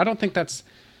name, but I don't think that's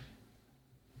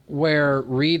where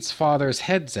Reed's father's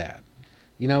head's at.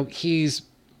 You know, he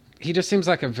just seems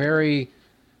like a very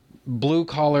blue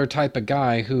collar type of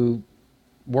guy who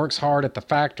works hard at the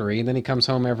factory, and then he comes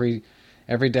home every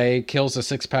day, kills a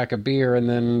 6-pack of beer, and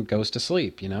then goes to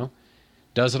sleep, you know?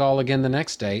 Does it all again the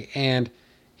next day, and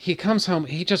he comes home,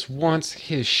 he just wants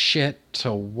his shit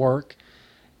to work.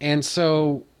 And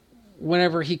so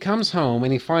whenever he comes home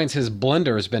and he finds his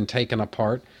blender has been taken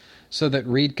apart so that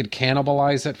Reed could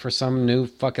cannibalize it for some new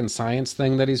fucking science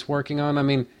thing that he's working on, I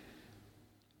mean,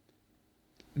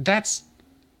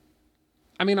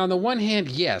 on the one hand,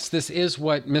 yes, this is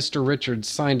what Mr. Richards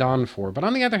signed on for. But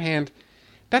on the other hand,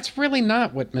 that's really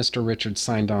not what Mr. Richards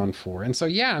signed on for. And so,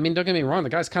 yeah, I mean, don't get me wrong,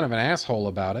 the guy's kind of an asshole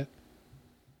about it.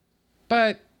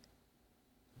 But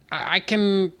I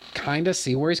can kind of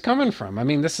see where he's coming from. I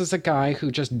mean, this is a guy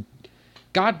who just,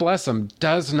 God bless him,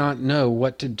 does not know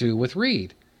what to do with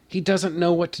Reed. He doesn't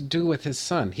know what to do with his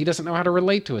son. He doesn't know how to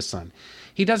relate to his son.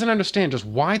 He doesn't understand just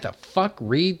why the fuck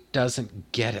Reed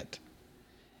doesn't get it.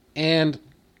 And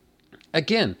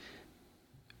again,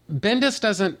 Bendis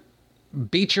doesn't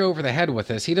beat you over the head with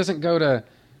this. He doesn't go to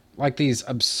like these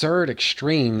absurd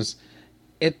extremes.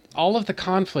 All of the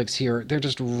conflicts here, they're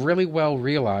just really well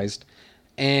realized.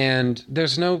 And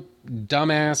there's no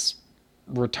dumbass,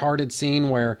 retarded scene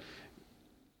where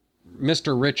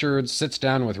Mr. Richards sits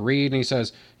down with Reed and he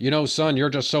says, you know, son, you're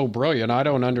just so brilliant. I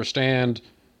don't understand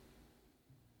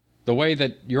the way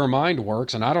that your mind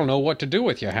works, and I don't know what to do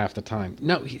with you half the time.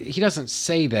 No, he doesn't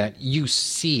say that. You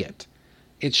see it.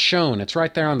 It's shown. It's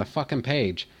right there on the fucking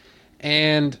page.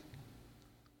 And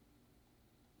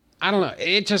I don't know.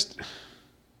 It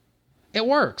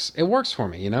works. It works for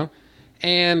me, you know?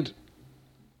 And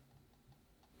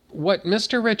what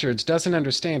Mr. Richards doesn't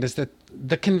understand is that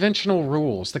the conventional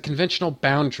rules, the conventional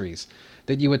boundaries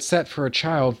that you would set for a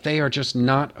child, they are just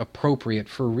not appropriate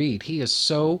for Reed. He is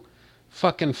so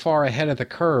fucking far ahead of the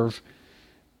curve.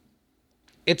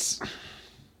 It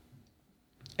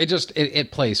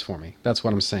plays for me. That's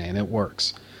what I'm saying. It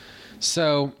works.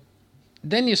 So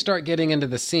then you start getting into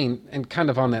the scene, and kind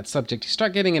of on that subject, you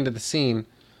start getting into the scene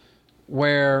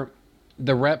where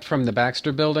the rep from the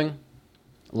Baxter building,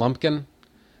 Lumpkin,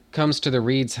 comes to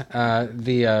Reed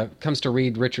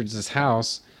Richards'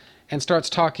 house and starts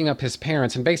talking up his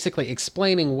parents and basically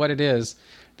explaining what it is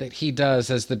that he does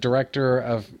as the director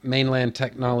of mainland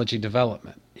technology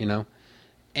development, you know?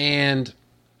 And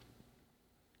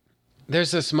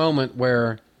there's this moment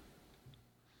where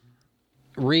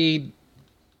Reed,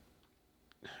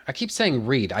 I keep saying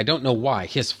Reed, I don't know why,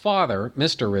 his father,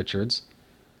 Mr. Richards,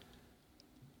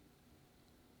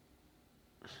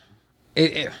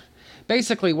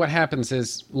 basically what happens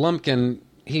is Lumpkin,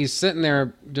 he's sitting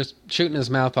there just shooting his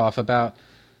mouth off about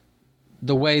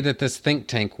the way that this think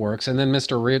tank works. And then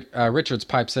Mr. Richards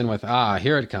pipes in with,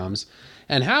 here it comes.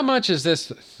 And how much is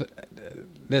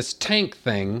this tank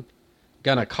thing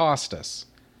gonna cost us?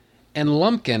 And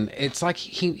Lumpkin, it's like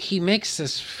he makes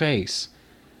this face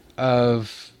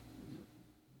of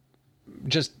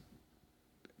just,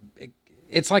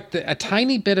 it's like a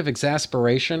tiny bit of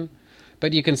exasperation,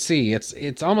 but you can see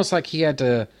it's almost like he had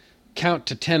to count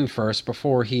to 10 first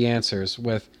before he answers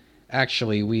with,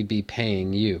 actually, we'd be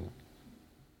paying you.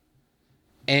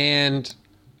 And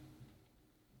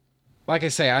like I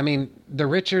say, I mean, the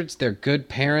Richards, they're good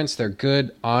parents. They're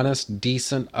good, honest,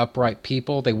 decent, upright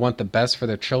people. They want the best for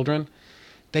their children.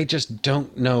 They just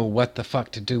don't know what the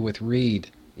fuck to do with Reed,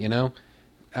 you know?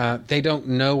 They don't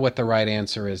know what the right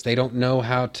answer is. They don't know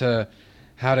how to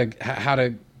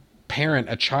parent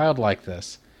a child like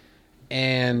this.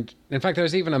 And in fact,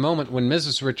 there's even a moment when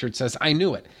Mrs. Richards says, I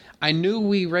knew it. I knew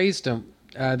we raised him,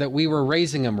 that we were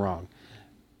raising him wrong.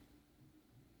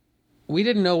 We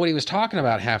didn't know what he was talking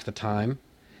about half the time.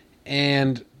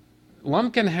 And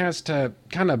Lumpkin has to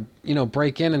kind of,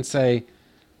 break in and say,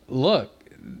 look,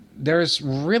 there's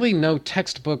really no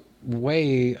textbook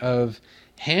way of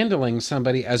handling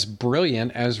somebody as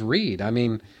brilliant as Reed. I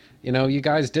mean, you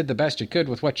guys did the best you could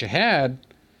with what you had,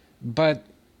 but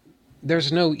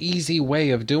there's no easy way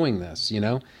of doing this,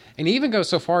 And he even goes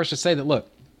so far as to say that, look,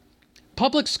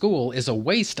 public school is a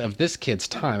waste of this kid's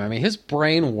time. I mean, his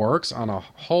brain works on a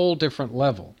whole different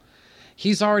level.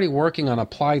 He's already working on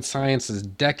applied sciences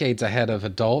decades ahead of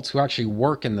adults who actually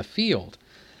work in the field.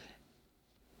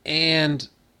 And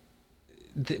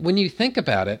when you think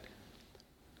about it,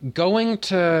 going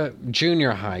to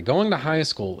junior high, going to high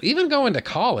school, even going to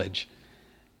college,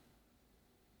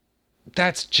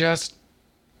 that's just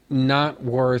not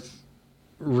worth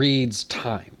Reed's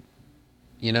time.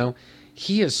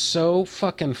 He is so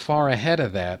fucking far ahead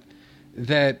of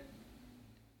that,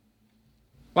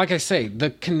 like I say, the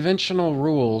conventional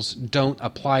rules don't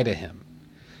apply to him.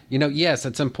 Yes,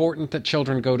 it's important that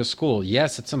children go to school.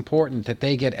 Yes, it's important that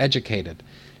they get educated.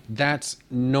 That's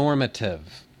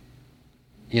normative.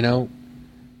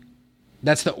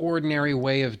 That's the ordinary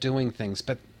way of doing things.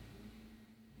 But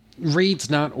Reed's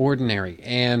not ordinary,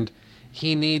 and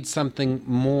he needs something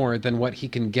more than what he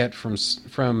can get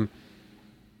from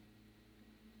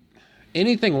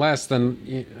anything less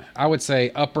than, I would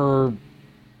say, upper,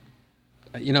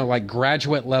 like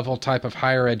graduate level type of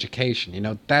higher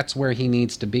education. That's where he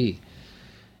needs to be.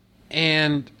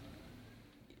 And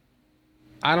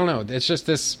I don't know. It's just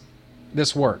this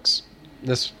works.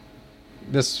 This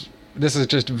is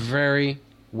just very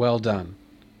well done.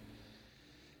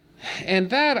 And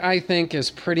that, I think,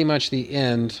 is pretty much the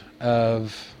end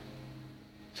of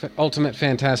Ultimate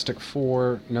Fantastic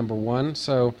Four #1.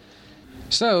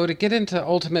 So to get into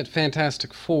Ultimate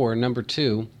Fantastic Four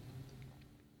 #2,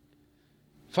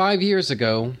 5 years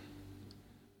ago,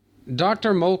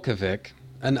 Dr. Molkovic,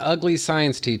 an ugly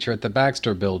science teacher at the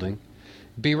Baxter Building,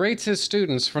 berates his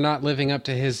students for not living up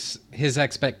to his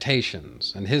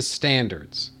expectations and his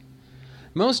standards.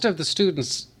 Most of the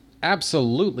students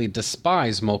absolutely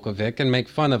despise Molkovic and make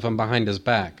fun of him behind his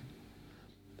back.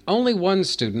 Only one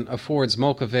student affords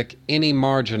Molkovic any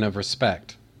margin of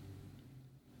respect: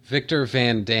 Victor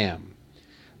Van Dam.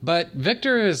 But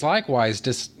Victor is likewise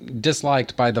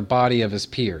disliked by the body of his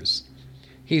peers.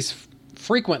 He's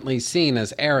frequently seen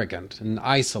as arrogant and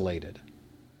isolated.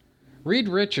 Reed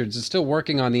Richards is still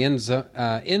working on the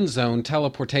in-zone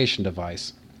teleportation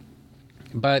device.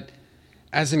 But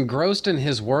as engrossed in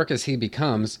his work as he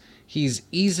becomes, he's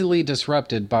easily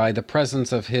disrupted by the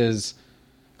presence of his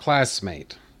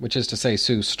classmate, which is to say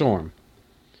Sue Storm.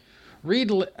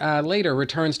 Reed later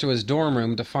returns to his dorm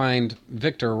room to find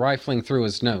Victor rifling through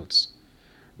his notes.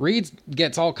 Reed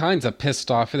gets all kinds of pissed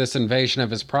off for this invasion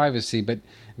of his privacy, but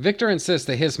Victor insists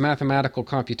that his mathematical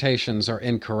computations are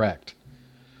incorrect.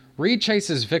 Reed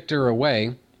chases Victor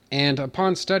away, and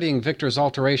upon studying Victor's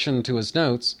alteration to his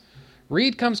notes,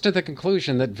 Reed comes to the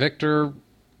conclusion that Victor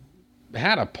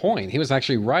had a point. He was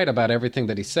actually right about everything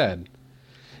that he said.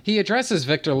 He addresses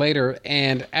Victor later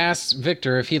and asks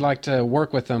Victor if he'd like to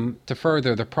work with him to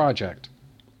further the project.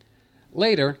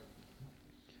 Later,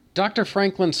 Dr.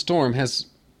 Franklin Storm has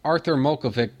Arthur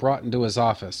Molkovic brought into his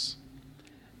office.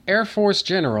 Air Force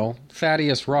General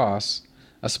Thaddeus Ross,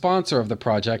 a sponsor of the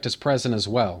project, is present as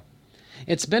well.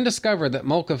 It's been discovered that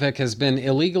Molkovic has been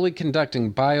illegally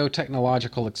conducting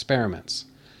biotechnological experiments.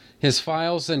 His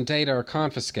files and data are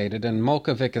confiscated, and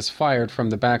Molkovic is fired from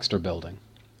the Baxter Building.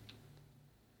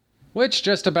 Which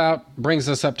just about brings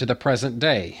us up to the present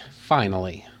day,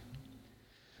 finally.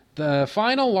 The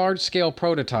final large-scale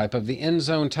prototype of the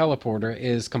in-zone teleporter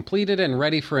is completed and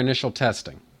ready for initial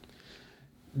testing.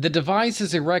 The device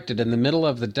is erected in the middle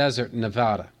of the desert in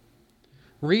Nevada.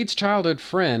 Reed's childhood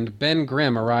friend, Ben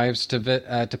Grimm, arrives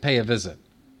to pay a visit.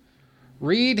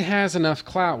 Reed has enough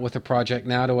clout with the project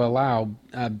now to allow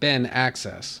Ben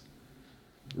access.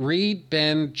 Reed,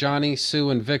 Ben, Johnny, Sue,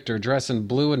 and Victor dress in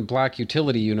blue and black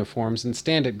utility uniforms and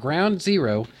stand at ground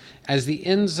zero as the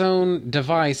end zone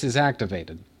device is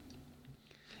activated.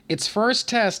 Its first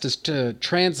test is to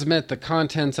transmit the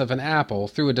contents of an apple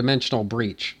through a dimensional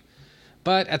breach.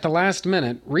 But at the last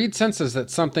minute, Reed senses that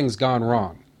something's gone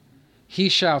wrong. He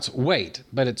shouts, "Wait,"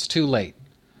 but it's too late.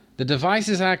 The device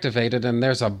is activated and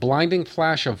there's a blinding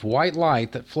flash of white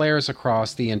light that flares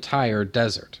across the entire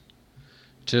desert.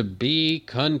 To be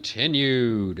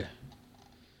continued.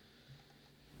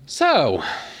 So,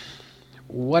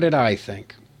 what did I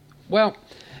think? Well,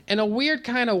 in a weird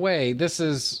kind of way, this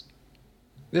is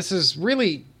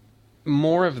really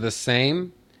more of the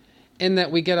same, in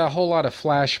that we get a whole lot of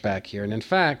flashback here. And in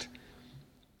fact,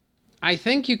 I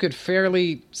think you could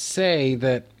fairly say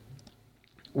that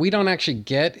we don't actually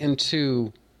get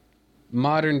into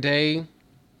modern day,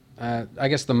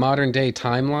 the modern day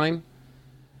timeline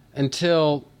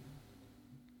until,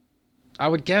 I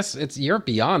would guess, you're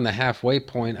beyond the halfway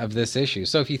point of this issue.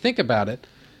 So if you think about it,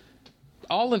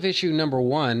 all of issue number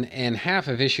 1 and half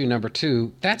of issue number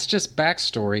 2, that's just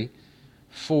backstory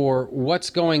for what's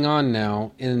going on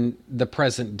now in the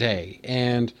present day.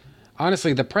 And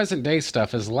honestly, the present day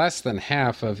stuff is less than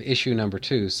half of issue number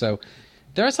 2. So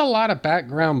there's a lot of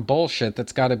background bullshit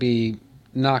that's got to be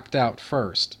knocked out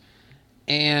first.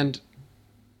 And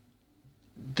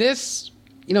this,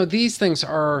 these things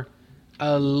are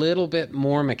a little bit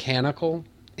more mechanical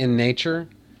in nature.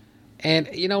 And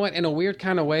you know what? In a weird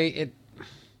kind of way,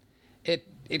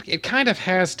 it kind of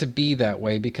has to be that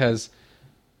way, because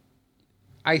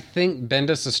I think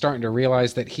Bendis is starting to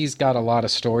realize that he's got a lot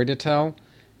of story to tell,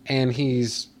 and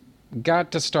he's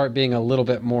got to start being a little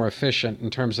bit more efficient in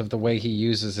terms of the way he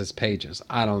uses his pages.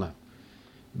 I don't know.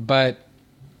 But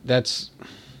that's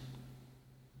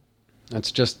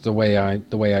just the way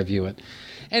I view it.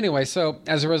 Anyway, so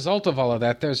as a result of all of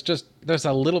that, there's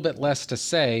a little bit less to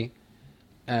say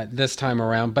this time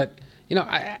around. But,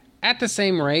 at the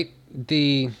same rate,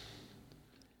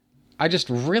 I just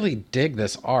really dig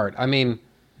this art. I mean,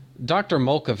 Dr.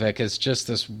 Molkovic is just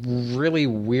this really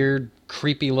weird,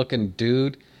 creepy-looking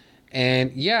dude.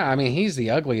 And, yeah, I mean, he's the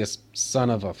ugliest son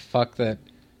of a fuck that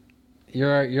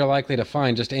you're likely to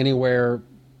find just anywhere.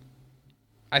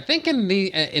 I think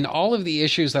in all of the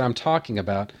issues that I'm talking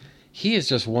about, he is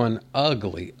just one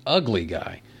ugly, ugly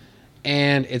guy.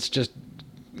 And it's just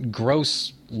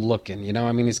gross looking,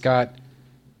 I mean, he's got,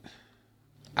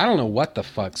 I don't know what the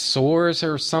fuck, sores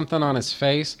or something on his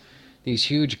face. These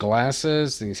huge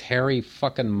glasses, these hairy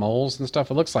fucking moles and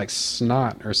stuff. It looks like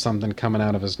snot or something coming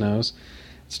out of his nose.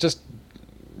 It's just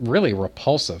really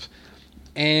repulsive.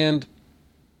 And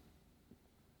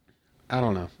I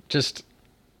don't know, just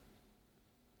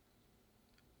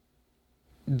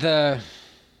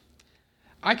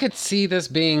I could see this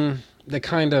being the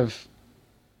kind of,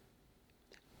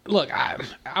 look, I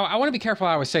want to be careful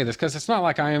how I say this, because it's not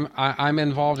like I'm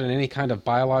involved in any kind of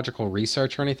biological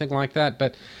research or anything like that.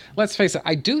 But let's face it,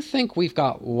 I do think we've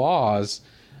got laws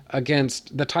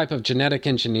against the type of genetic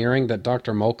engineering that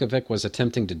Dr. Molkovic was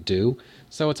attempting to do.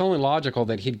 So it's only logical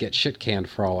that he'd get shit canned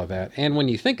for all of that. And when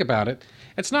you think about it,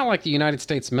 it's not like the United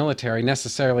States military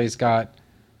necessarily has got,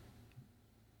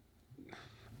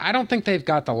 I don't think they've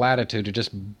got the latitude to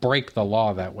just break the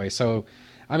law that way. So,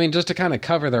 I mean, just to kind of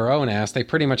cover their own ass, they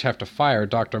pretty much have to fire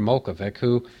Dr. Molkovic,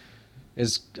 who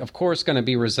is, of course, going to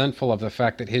be resentful of the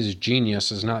fact that his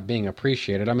genius is not being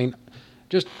appreciated. I mean,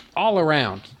 just all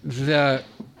around,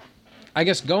 I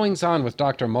guess, goings-on with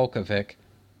Dr. Molkovic,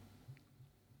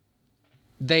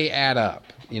 they add up,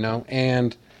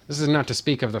 and this is not to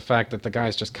speak of the fact that the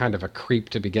guy's just kind of a creep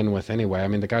to begin with anyway. I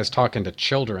mean, the guy's talking to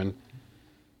children.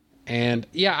 And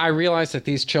yeah, I realize that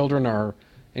these children are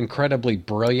incredibly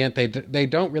brilliant. They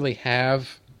don't really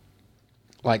have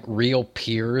like real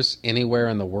peers anywhere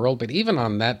in the world, but even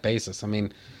on that basis, I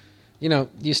mean,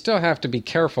 you still have to be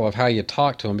careful of how you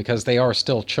talk to them, because they are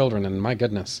still children, and my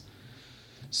goodness.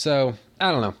 So,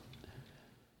 I don't know.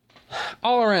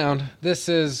 All around, this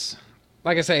is,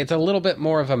 like I say, it's a little bit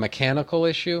more of a mechanical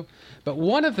issue, but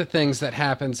one of the things that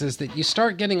happens is that you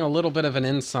start getting a little bit of an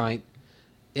insight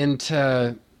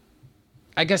into,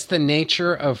 I guess, the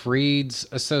nature of Reed's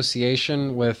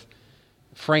association with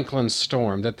Franklin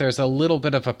Storm, that there's a little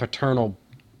bit of a paternal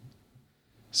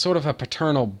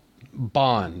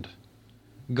bond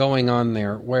going on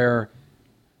there, where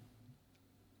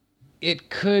you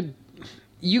could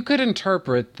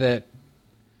interpret that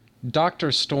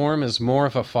Dr. Storm is more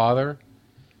of a father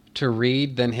to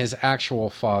Reed than his actual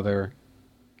father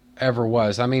ever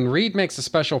was. I mean, Reed makes a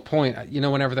special point,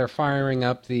 whenever they're firing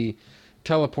up the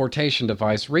teleportation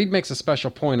device, Reed makes a special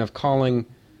point of calling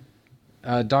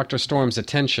Dr. Storm's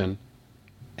attention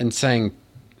and saying,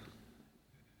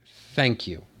 thank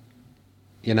you,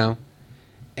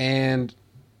 And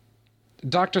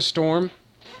Dr. Storm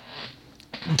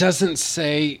doesn't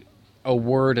say a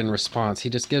word in response. He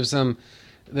just gives them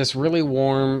this really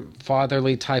warm,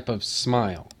 fatherly type of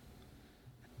smile.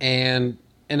 And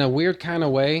in a weird kind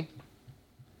of way,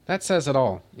 that says it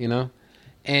all,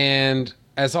 And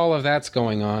as all of that's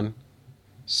going on,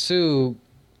 Sue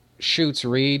shoots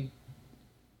Reed,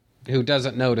 who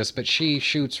doesn't notice, but she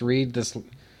shoots Reed this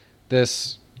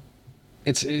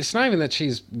it's not even that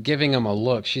she's giving him a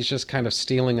look, she's just kind of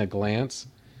stealing a glance.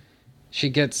 She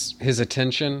gets his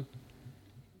attention.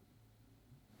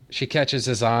 She catches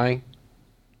his eye.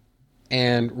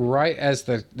 And right as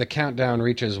the countdown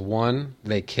reaches 1,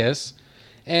 they kiss.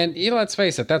 And let's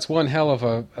face it, that's one hell of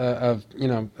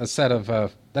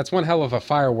that's one hell of a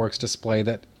fireworks display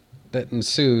that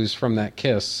ensues from that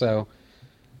kiss. So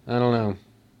I don't know.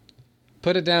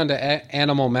 Put it down to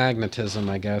animal magnetism,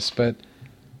 I guess. But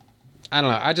I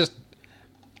don't know.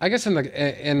 I guess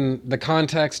in the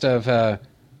context of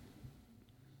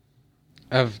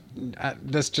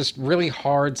this just really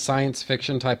hard science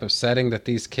fiction type of setting that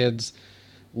these kids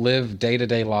live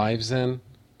day-to-day lives in,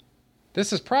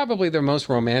 this is probably their most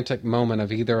romantic moment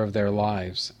of either of their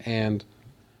lives. And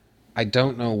I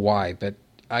don't know why, but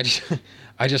I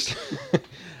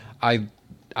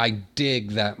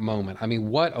dig that moment. I mean,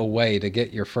 what a way to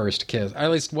get your first kiss. Or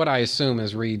at least what I assume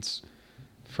is Reed's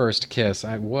first kiss.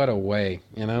 What a way,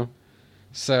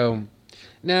 So,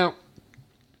 now,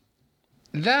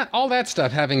 all that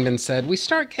stuff having been said, we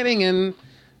start getting into,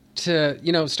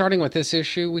 starting with this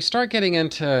issue, we start getting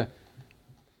into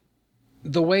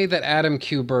the way that Adam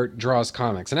Kubert draws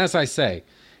comics. And as I say,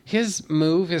 his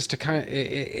move is to kind of...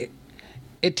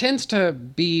 It tends to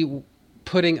be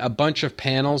putting a bunch of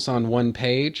panels on one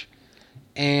page,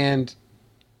 and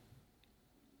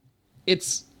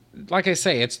it's, like I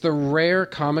say, it's the rare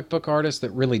comic book artist that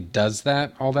really does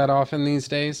that all that often these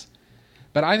days.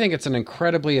 But I think it's an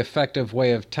incredibly effective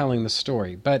way of telling the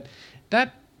story. But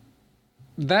that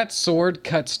sword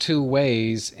cuts two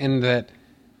ways, in that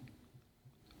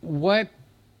what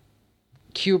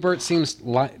Kubert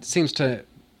seems to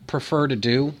prefer to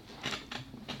do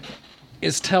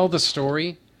is tell the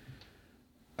story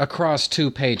across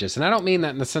 2 pages. And I don't mean that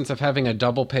in the sense of having a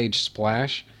double page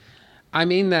splash. I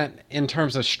mean that in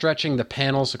terms of stretching the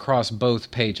panels across both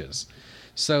pages.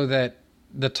 So that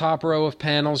the top row of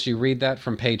panels, you read that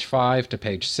from page 5 to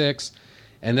page 6.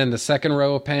 And then the second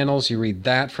row of panels, you read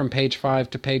that from page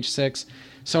 5 to page 6.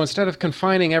 So instead of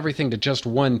confining everything to just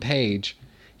one page,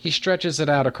 he stretches it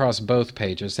out across both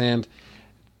pages. And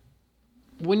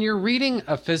when you're reading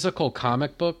a physical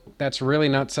comic book, that's really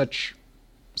not such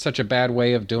a bad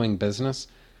way of doing business.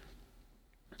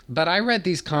 But I read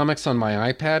these comics on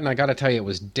my iPad, and I got to tell you, it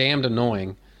was damned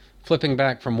annoying flipping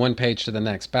back from one page to the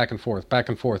next, back and forth, back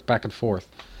and forth, back and forth.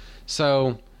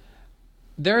 So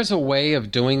there's a way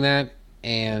of doing that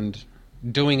and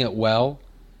doing it well.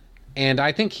 And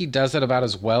I think he does it about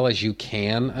as well as you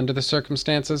can under the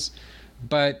circumstances.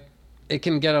 But it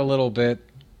can get a little bit,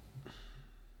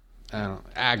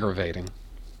 aggravating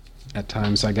at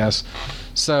times, I guess.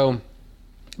 So,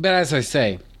 but as I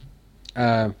say,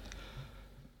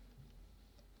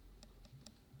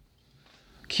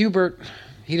 Kubert,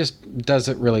 he just does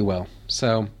it really well.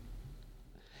 So,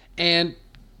 and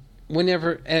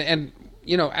whenever, and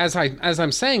as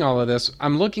I'm saying all of this,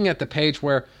 I'm looking at the page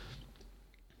where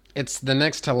it's the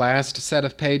next to last set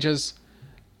of pages.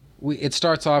 It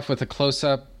starts off with a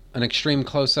close-up, an extreme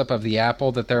close-up of the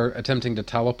apple that they're attempting to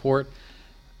teleport,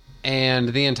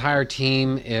 and the entire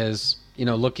team is,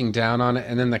 looking down on it,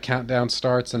 and then the countdown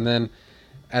starts, and then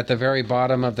at the very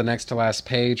bottom of the next to last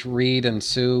page, Reed and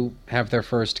Sue have their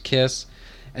first kiss,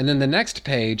 and then the next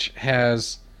page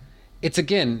it's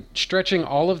again stretching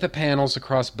all of the panels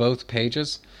across both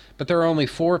pages, but there are only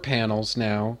 4 panels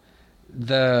now.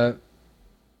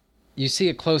 You see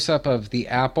a close-up of the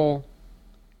apple,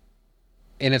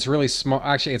 and it's really small.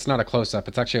 Actually, it's not a close-up.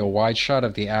 It's actually a wide shot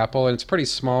of the apple, and it's pretty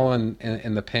small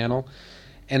in the panel.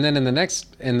 And then in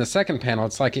the second panel,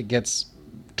 it's like it gets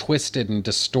twisted and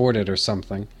distorted or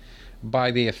something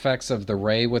by the effects of the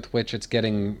ray with which it's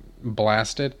getting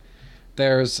blasted.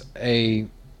 There's in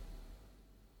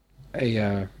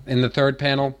the third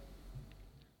panel,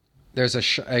 there's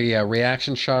a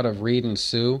reaction shot of Reed and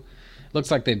Sue.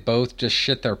 Looks like they both just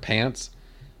shit their pants.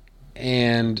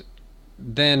 And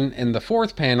then in the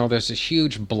fourth panel, there's this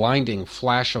huge blinding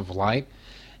flash of light.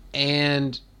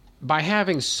 And by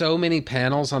having so many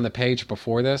panels on the page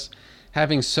before this,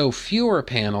 having so fewer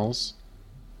panels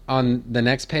on the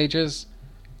next pages,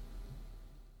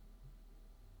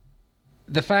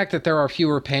 the fact that there are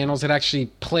fewer panels, it actually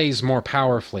plays more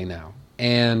powerfully now.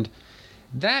 And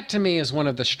that, to me, is one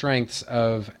of the strengths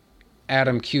of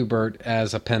Adam Kubert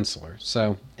as a penciler.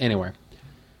 So, anyway,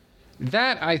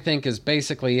 that, I think, is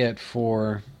basically it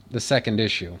for the second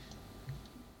issue.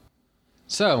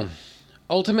 So,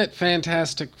 Ultimate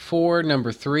Fantastic Four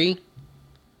number 3.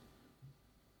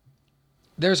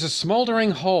 There's a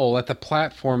smoldering hole at the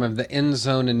platform of the End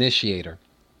Zone Initiator.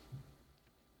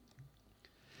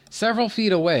 Several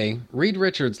feet away, Reed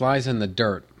Richards lies in the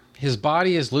dirt. His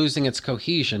body is losing its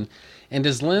cohesion, and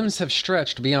his limbs have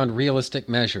stretched beyond realistic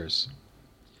measures.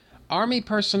 Army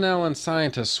personnel and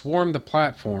scientists swarm the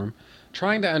platform,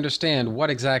 trying to understand what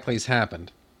exactly has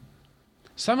happened.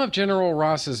 Some of General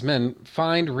Ross's men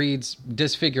find Reed's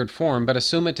disfigured form, but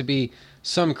assume it to be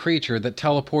some creature that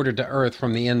teleported to Earth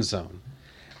from the End Zone.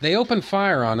 They open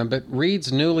fire on him, but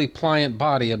Reed's newly pliant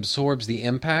body absorbs the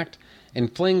impact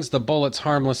and flings the bullets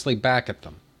harmlessly back at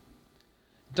them.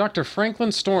 Dr.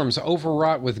 Franklin Storm's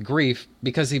overwrought with grief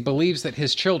because he believes that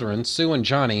his children, Sue and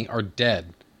Johnny, are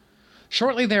dead.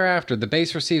 Shortly thereafter, the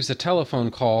base receives a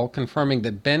telephone call confirming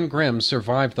that Ben Grimm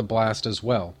survived the blast as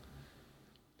well.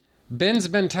 Ben's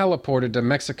been teleported to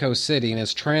Mexico City and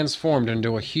is transformed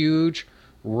into a huge,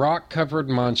 rock-covered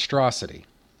monstrosity.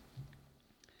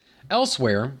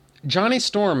 Elsewhere, Johnny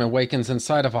Storm awakens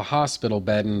inside of a hospital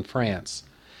bed in France.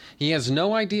 He has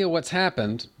no idea what's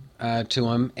happened to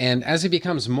him, and as he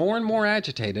becomes more and more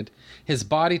agitated, his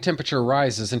body temperature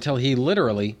rises until he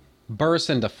literally bursts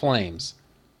into flames.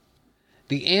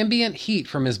 The ambient heat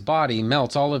from his body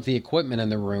melts all of the equipment in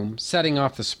the room, setting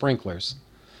off the sprinklers.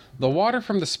 The water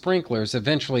from the sprinklers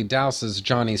eventually douses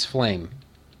Johnny's flame.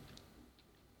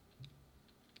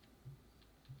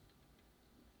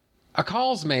 A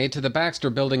call's made to the Baxter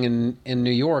Building in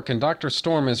New York, and Dr.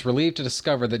 Storm is relieved to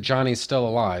discover that Johnny's still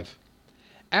alive.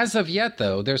 As of yet,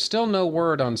 though, there's still no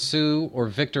word on Sue or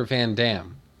Victor Van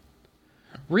Dam.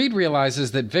 Reed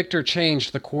realizes that Victor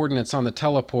changed the coordinates on the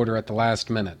teleporter at the last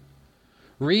minute.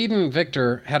 Reed and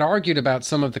Victor had argued about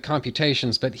some of the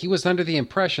computations, but he was under the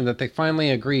impression that they finally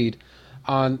agreed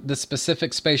on the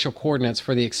specific spatial coordinates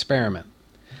for the experiment.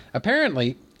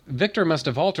 Apparently, Victor must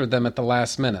have altered them at the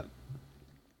last minute.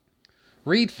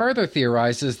 Reed further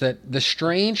theorizes that the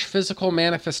strange physical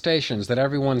manifestations that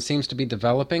everyone seems to be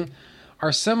developing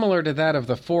are similar to that of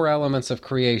the 4 elements of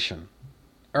creation: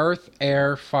 earth,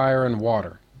 air, fire, and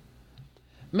water.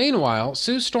 Meanwhile,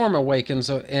 Sue Storm awakens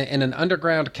in an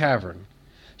underground cavern.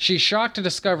 She's shocked to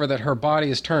discover that her body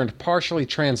is turned partially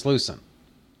translucent,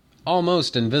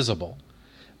 almost invisible.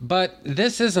 But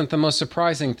this isn't the most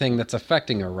surprising thing that's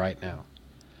affecting her right now.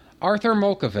 Arthur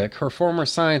Molkovic, her former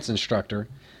science instructor,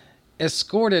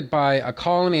 escorted by a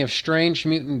colony of strange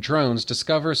mutant drones,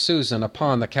 discovers Susan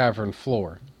upon the cavern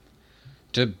floor.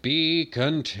 To be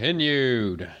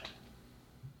continued.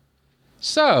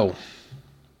 So,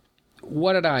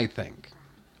 what did I think?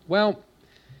 Well,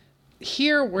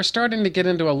 here we're starting to get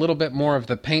into a little bit more of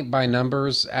the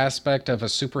paint-by-numbers aspect of a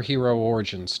superhero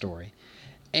origin story.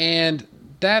 And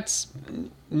that's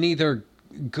neither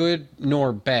good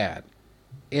nor bad.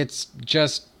 It's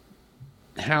just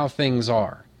how things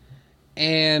are.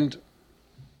 And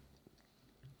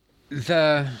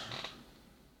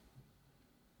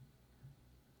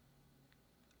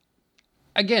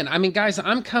again, I mean, guys,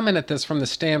 I'm coming at this from the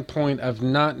standpoint of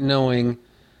not knowing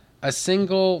a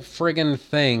single friggin'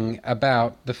 thing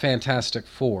about the Fantastic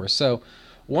Four. So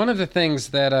one of the things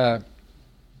that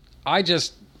I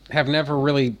just have never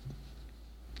really,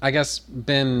 I guess,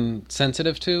 been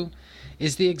sensitive to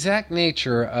is the exact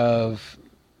nature of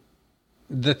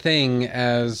the Thing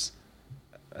as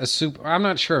a super. I'm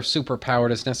not sure if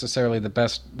superpowered is necessarily the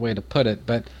best way to put it,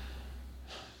 but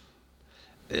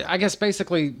I guess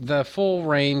basically the full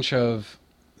range of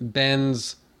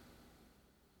Ben's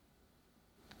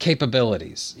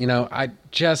capabilities. You know, I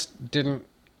just didn't.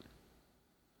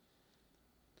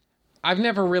 I've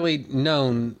never really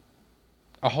known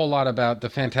a whole lot about the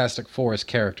Fantastic Four as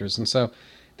characters, and so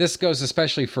this goes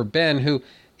especially for Ben, who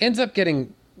ends up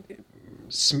getting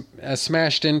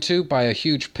smashed into by a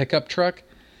huge pickup truck,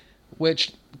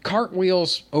 which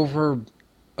cartwheels over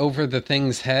the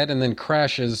Thing's head and then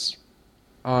crashes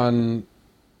on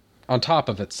top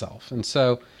of itself. And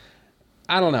so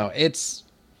I don't know,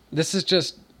 this is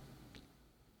just,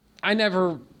 I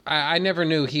never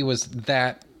knew he was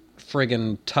that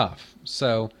friggin' tough.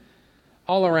 So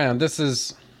all around, this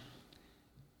is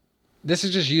this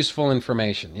is just useful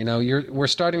information. You know, we're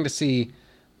starting to see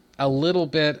a little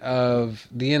bit of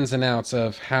the ins and outs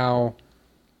of how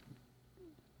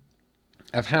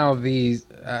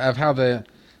the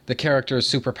character's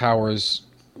superpowers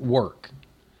work.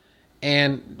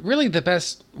 And really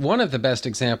one of the best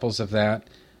examples of that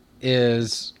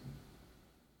is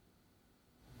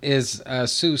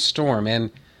Sue Storm,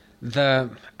 and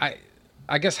I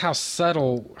guess how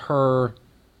subtle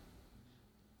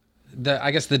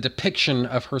the depiction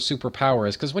of her superpower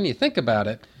is. Because when you think about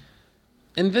it,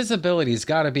 invisibility's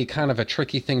got to be kind of a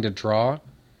tricky thing to draw.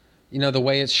 You know, the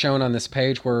way it's shown on this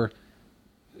page where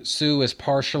Sue is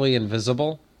partially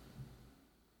invisible.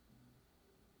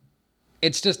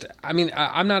 It's just, I mean,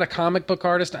 I'm not a comic book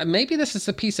artist. Maybe this is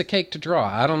a piece of cake to draw.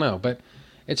 I don't know. But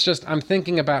it's just, I'm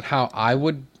thinking about how I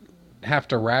would have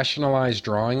to rationalize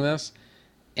drawing this.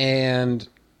 And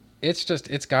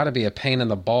it's got to be a pain in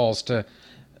the balls to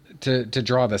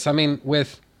draw this. I mean,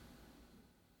 with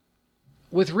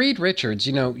Reed Richards,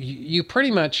 you know, you pretty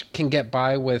much can get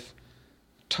by with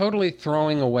totally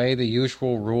throwing away the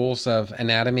usual rules of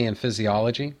anatomy and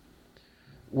physiology.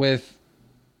 With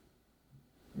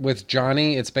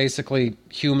Johnny, it's basically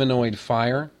humanoid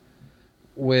fire.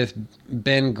 With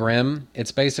Ben Grimm,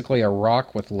 it's basically a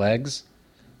rock with legs.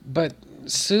 But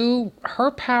Sue,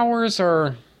 her powers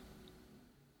are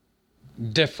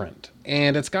different.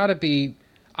 And it's got to be,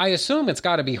 I assume it's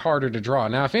got to be harder to draw.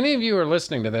 Now, if any of you are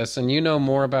listening to this and you know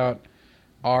more about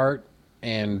art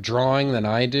and drawing than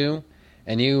I do,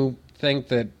 and you think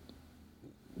that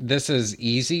this is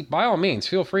easy, by all means,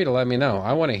 feel free to let me know.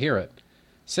 I want to hear it.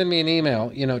 Send me an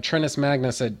email, you know,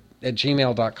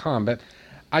 trinusmagnus@gmail.com. But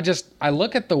I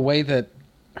look at the way that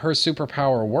her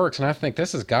superpower works, and I think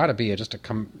this has got to be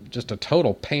just a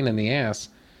total pain in the ass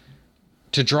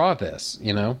to draw this,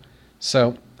 you know?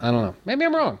 So, I don't know. Maybe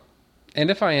I'm wrong. And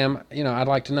if I am, you know, I'd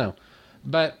like to know.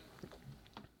 But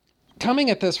coming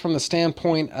at this from the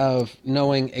standpoint of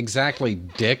knowing exactly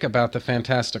dick about the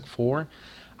Fantastic Four,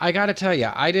 I got to tell you,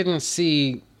 I didn't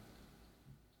see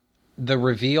the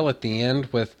reveal at the end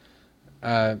with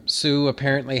Sue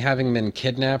apparently having been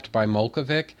kidnapped by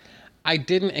Molkovic. I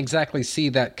didn't exactly see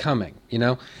that coming, you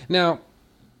know? Now,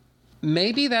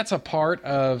 maybe that's a part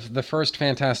of the first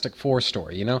Fantastic Four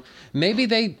story, you know? Maybe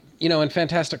they, you know, in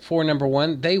Fantastic Four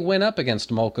 #1, they went up against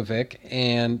Molkovic,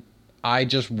 and I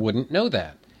just wouldn't know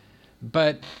that.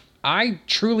 But I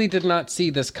truly did not see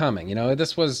this coming. You know,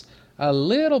 this was a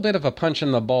little bit of a punch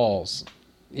in the balls,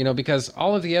 you know, because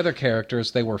all of the other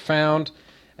characters, they were found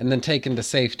and then taken to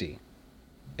safety,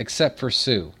 except for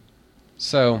Sue.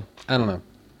 So, I don't know.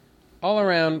 All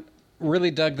around, really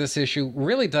dug this issue,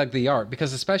 really dug the art,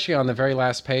 because especially on the very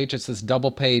last page, it's this double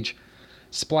page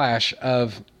splash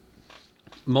of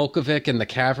Molkovic in the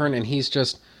cavern, and he's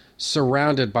just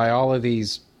surrounded by all of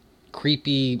these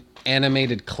creepy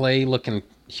animated clay looking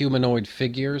humanoid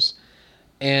figures,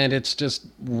 and it's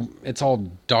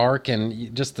all dark,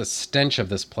 and just the stench of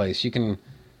this place, you can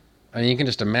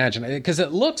just imagine, because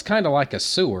it looks kind of like a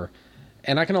sewer,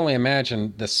 and I can only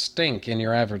imagine the stink in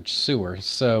your average sewer.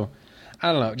 So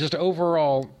I don't know, just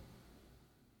overall,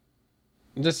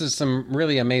 this is some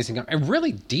really amazing and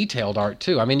really detailed art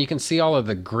too. I mean, you can see all of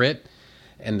the grit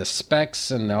and the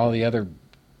specks and all the other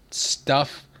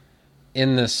stuff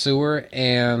in the sewer,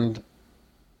 and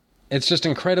it's just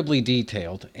incredibly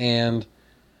detailed, and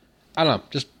I don't know,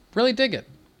 just really dig it.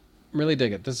 Really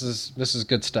dig it. This is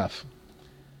good stuff.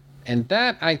 And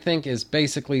that, I think, is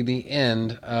basically the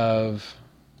end of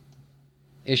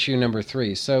issue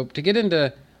 #3. So to get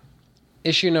into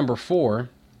issue #4,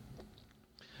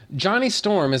 Johnny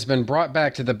Storm has been brought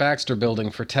back to the Baxter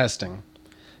Building for testing.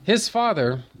 His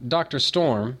father, Dr.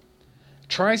 Storm,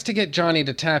 tries to get Johnny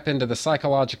to tap into the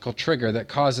psychological trigger that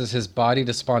causes his body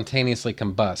to spontaneously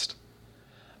combust.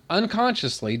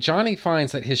 Unconsciously, Johnny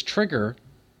finds his trigger,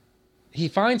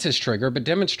 but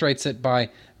demonstrates it by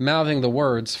mouthing the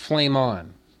words, "Flame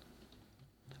on."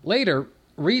 Later,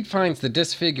 Reed finds the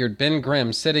disfigured Ben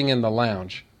Grimm sitting in the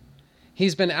lounge.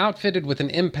 He's been outfitted with an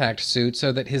impact suit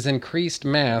so that his increased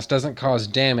mass doesn't cause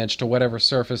damage to whatever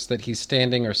surface that he's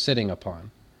standing or sitting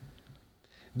upon.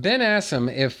 Ben asks him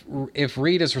if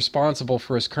Reed is responsible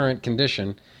for his current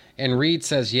condition, and Reed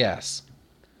says yes.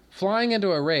 Flying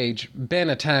into a rage, Ben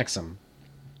attacks him.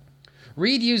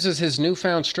 Reed uses his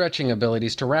newfound stretching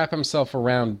abilities to wrap himself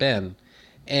around Ben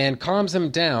and calms him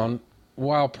down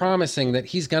while promising that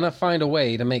he's going to find a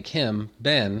way to make him,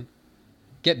 Ben,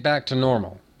 get back to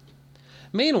normal.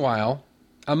 Meanwhile,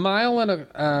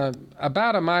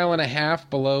 about a mile and a half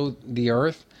below the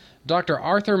Earth, Dr.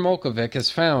 Arthur Molkovic has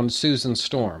found Susan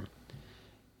Storm.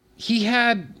 He's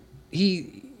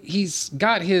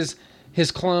got his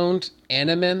his cloned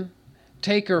Animen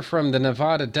take her from the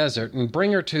Nevada desert and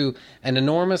bring her to an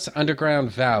enormous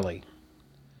underground valley.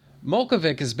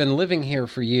 Molkovic has been living here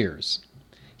for years.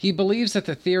 He believes that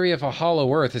the theory of a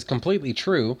hollow earth is completely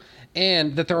true,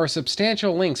 and that there are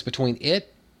substantial links between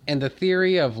it and the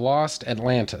theory of lost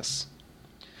Atlantis.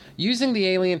 Using the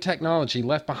alien technology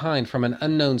left behind from an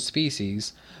unknown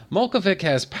species, Molkovic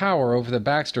has power over the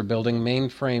Baxter Building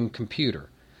mainframe computer,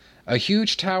 a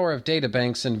huge tower of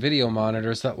databanks and video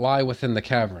monitors that lie within the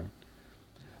cavern.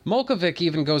 Molkovic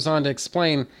even goes on to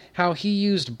explain how he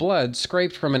used blood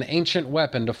scraped from an ancient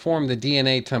weapon to form the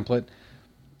DNA template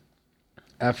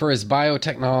for his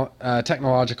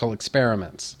biotechnological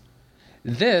experiments.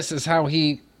 This is how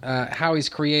he's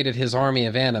created his army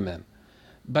of Animen.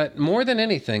 But more than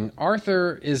anything,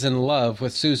 Arthur is in love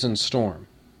with Susan Storm.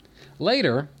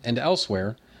 Later, and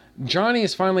elsewhere, Johnny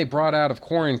is finally brought out of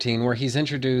quarantine where he's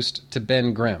introduced to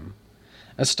Ben Grimm.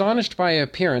 Astonished by his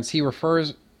appearance, he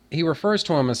refers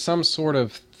to him as some sort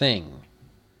of thing.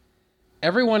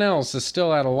 Everyone else is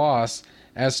still at a loss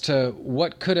as to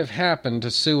what could have happened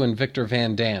to Sue and Victor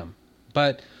Van Dam.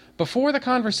 But before the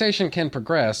conversation can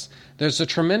progress, there's a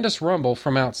tremendous rumble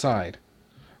from outside.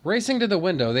 Racing to the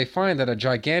window, they find that a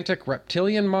gigantic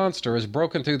reptilian monster has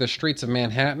broken through the streets of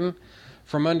Manhattan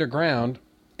from underground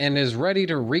and is ready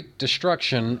to wreak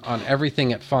destruction on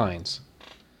everything it finds.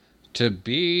 To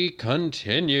be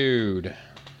continued.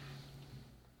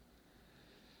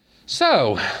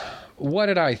 So, what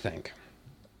did I think?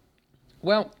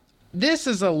 Well, this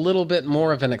is a little bit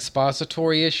more of an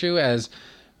expository issue, as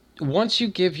once you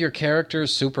give your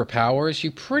characters superpowers,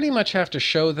 you pretty much have to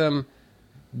show them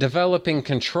developing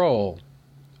control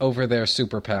over their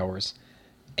superpowers.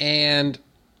 And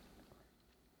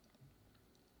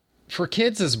for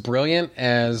kids as brilliant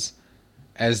as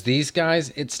these guys,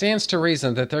 it stands to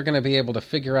reason that they're going to be able to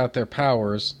figure out their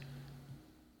powers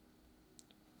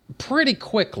pretty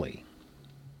quickly.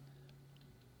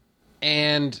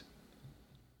 And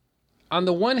on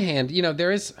the one hand, you know,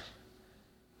 there is,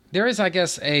 I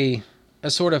guess, a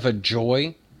sort of a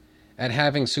joy at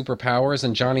having superpowers,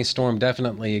 and Johnny Storm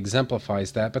definitely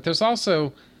exemplifies that. But there's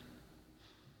also,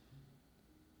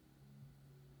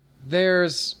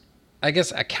 I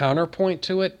guess, a counterpoint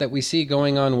to it that we see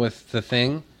going on with The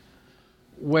Thing,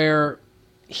 where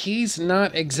he's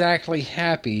not exactly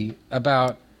happy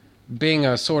about being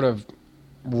a sort of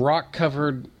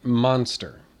rock-covered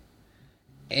monster.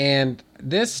 And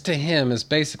this, to him, is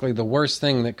basically the worst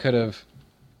thing that could have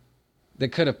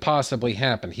possibly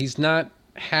happened. He's not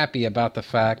happy about the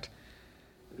fact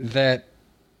that,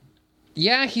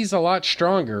 yeah, he's a lot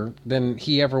stronger than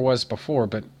he ever was before,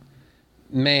 but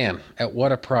man, at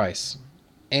what a price.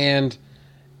 And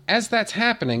as that's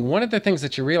happening, one of the things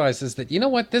that you realize is that, you know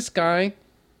what, this guy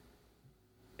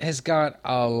has got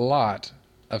a lot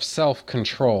of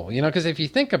self-control. You know, because if you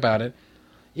think about it,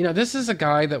 you know, this is a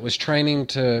guy that was training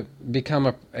to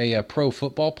become a pro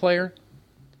football player,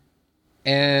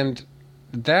 and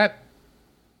that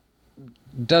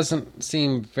doesn't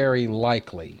seem very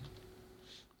likely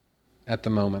at the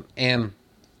moment. And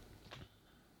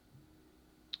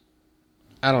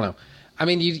I don't know. I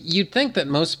mean, you'd think that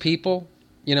most people,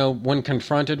 you know, when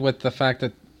confronted with the fact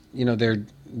that, you know,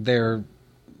 their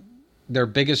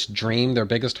biggest dream, their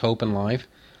biggest hope in life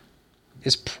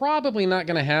is probably not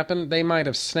going to happen, they might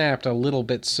have snapped a little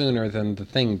bit sooner than The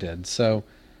Thing did. So,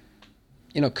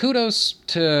 you know, kudos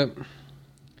to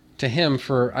him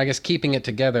for, I guess, keeping it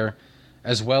together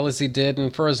as well as he did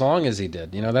and for as long as he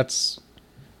did. You know, that's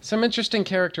some interesting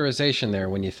characterization there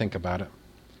when you think about it.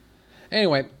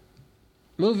 Anyway,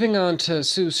 moving on to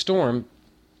Sue Storm,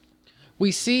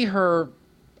 we see her,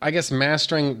 I guess,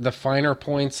 mastering the finer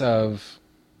points of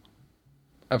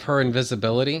her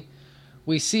invisibility.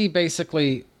 We see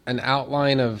basically an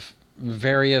outline of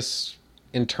various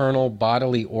internal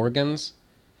bodily organs.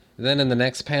 Then in the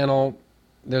next panel,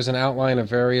 there's an outline of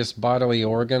various bodily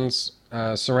organs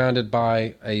surrounded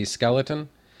by a skeleton.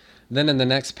 Then in the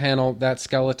next panel, that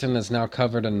skeleton is now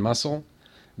covered in muscle.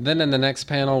 Then in the next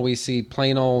panel, we see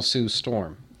plain old Sue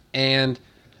Storm. And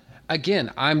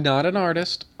again, I'm not an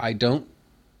artist. I don't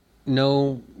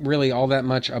know really all that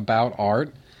much about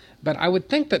art. But I would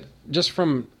think that just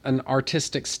from an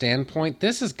artistic standpoint,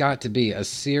 this has got to be a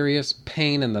serious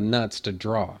pain in the nuts to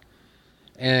draw.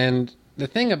 And the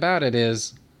thing about it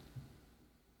is,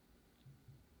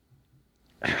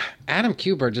 Adam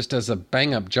Kubert just does a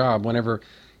bang-up job whenever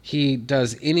he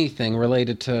does anything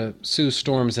related to Sue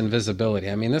Storm's invisibility.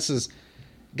 I mean, this is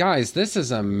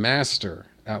a master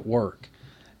at work.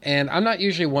 And I'm not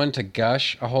usually one to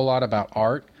gush a whole lot about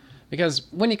art,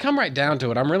 because when you come right down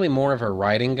to it, I'm really more of a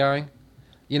writing guy.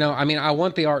 You know, I mean, I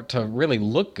want the art to really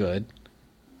look good,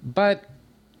 but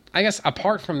I guess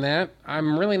apart from that,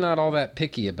 I'm really not all that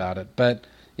picky about it. But,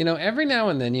 you know, every now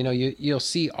and then, you know, you'll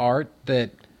see art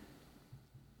that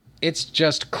it's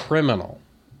just criminal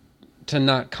to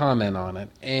not comment on it.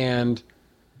 And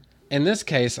in this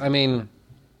case, I mean,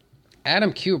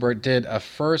 Adam Kubert did a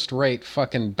first-rate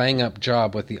fucking bang-up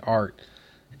job with the art.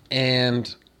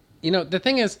 And, you know, the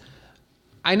thing is,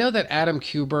 I know that Adam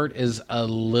Kubert is a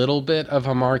little bit of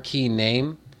a marquee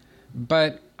name,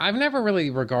 but I've never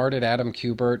really regarded Adam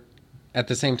Kubert, at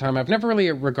the same time, I've never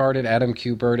really regarded Adam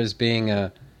Kubert as being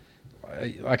a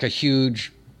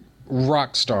huge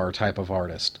rock star type of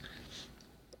artist.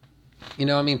 You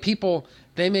know, I mean, people,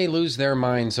 they may lose their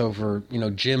minds over, you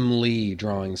know, Jim Lee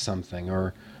drawing something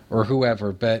or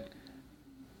whoever, but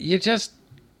you just,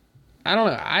 I don't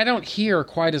know, I don't hear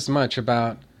quite as much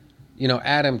about, you know,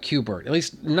 Adam Kubert, at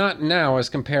least not now as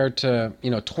compared to, you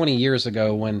know, 20 years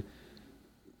ago when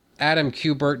Adam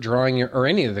Kubert drawing or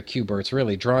any of the Kuberts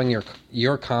really, drawing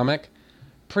your comic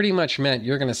pretty much meant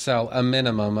you're going to sell a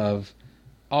minimum of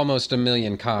almost 1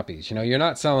 million copies. You know, you're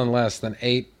not selling less than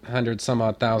 800 some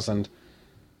odd thousand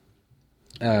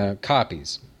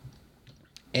copies.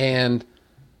 And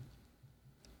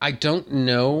I don't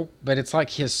know, but it's like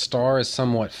his star is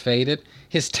somewhat faded.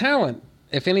 His talent,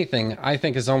 if anything, I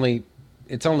think it's only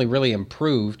really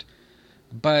improved.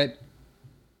 But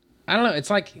I don't know, it's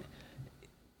like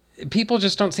people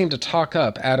just don't seem to talk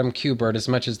up Adam Kubert as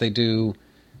much as they do,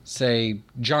 say,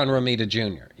 John Romita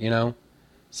Jr., you know?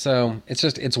 So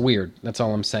it's weird. That's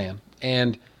all I'm saying.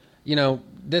 And, you know,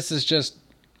 this is just,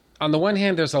 on the one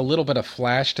hand, there's a little bit of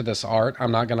flash to this art.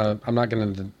 I'm not gonna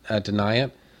deny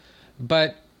it.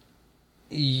 But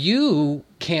you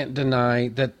can't deny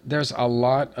that there's a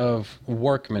lot of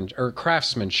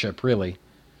craftsmanship, really,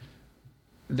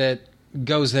 that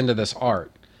goes into this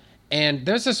art. And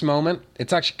there's this moment,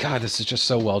 it's actually, God, this is just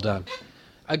so well done.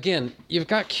 Again, you've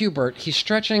got Kubert, he's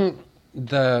stretching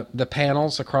the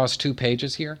panels across 2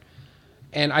 pages here.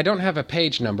 And I don't have a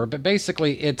page number, but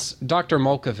basically it's Dr.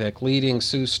 Molkovic leading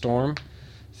Sue Storm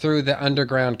through the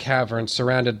underground cavern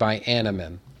surrounded by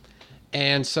Animen.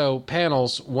 And so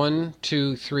panels 1,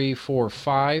 2, 3, 4,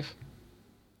 5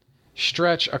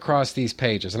 stretch across these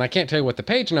pages. And I can't tell you what the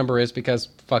page number is because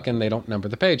fucking they don't number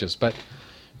the pages. But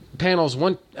panels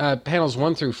 1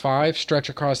 through 5 stretch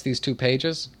across these 2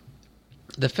 pages.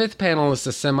 The 5th panel is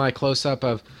the semi-close-up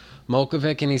of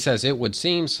Molkovic, and he says, "It would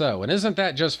seem so. And isn't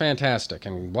that just fantastic?"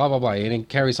 And blah, blah, blah. And he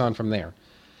carries on from there.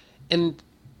 And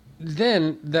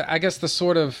then, I guess the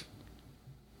sort of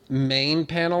main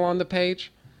panel on the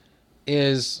page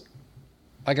is,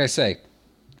 like I say,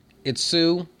 it's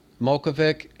Sue,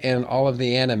 Molkovic, and all of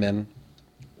the Animen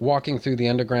walking through the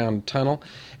underground tunnel.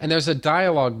 And there's a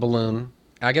dialogue balloon.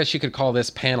 I guess you could call this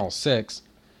panel 6.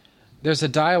 There's a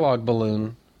dialogue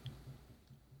balloon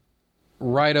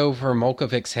right over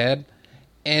Molkovic's head,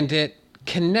 and it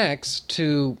connects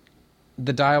to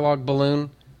the dialogue balloon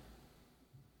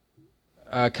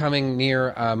coming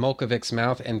near Molkovic's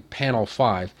mouth in panel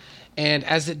 5. And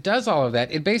as it does all of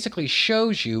that, it basically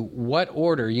shows you what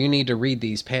order you need to read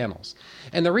these panels.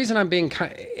 And the reason I'm being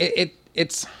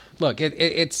it's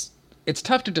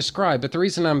tough to describe, but the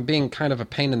reason I'm being kind of a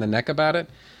pain in the neck about it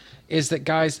is that,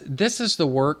 guys, this is the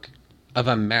work of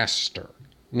a master.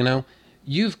 You know,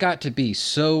 you've got to be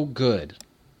so good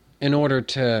in order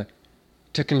to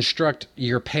construct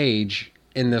your page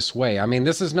in this way. I mean,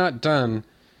 this is not done,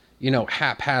 you know,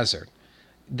 haphazard.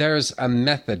 There's a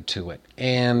method to it.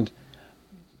 And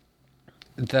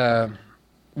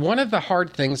one of the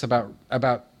hard things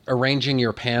about arranging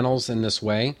your panels in this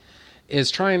way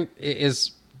is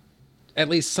at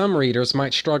least some readers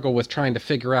might struggle with trying to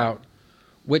figure out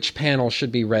which panel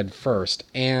should be read first.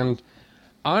 And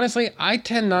honestly, I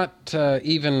tend not to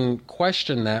even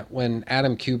question that when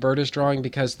Adam Kubert is drawing,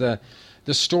 because the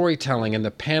storytelling and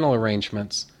the panel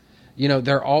arrangements, you know,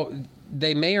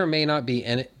 they may or may not be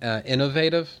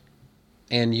innovative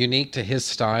and unique to his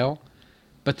style,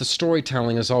 but the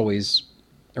storytelling is always,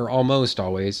 or almost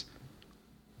always,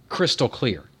 crystal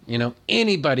clear. You know,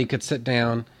 anybody could sit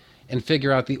down and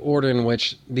figure out the order in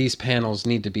which these panels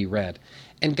need to be read.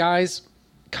 And guys,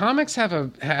 comics have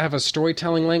a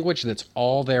storytelling language that's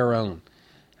all their own.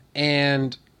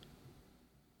 And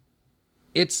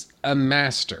it's a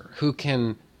master who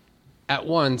can at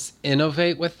once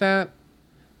innovate with that,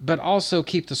 but also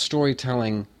keep the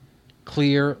storytelling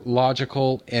clear,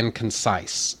 logical, and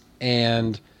concise.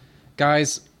 And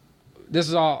guys, this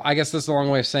is a long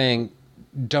way of saying,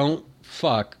 don't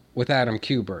fuck with Adam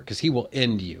Kubert, because he will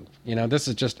end you. You know, this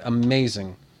is just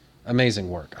amazing, amazing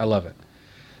work. I love it.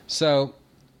 So,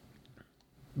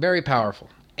 very powerful.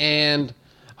 And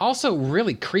also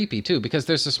really creepy, too, because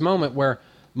there's this moment where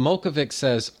Malkovich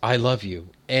says, "I love you."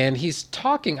 And he's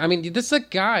talking. I mean, this is a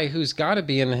guy who's got to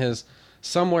be in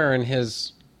somewhere in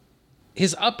his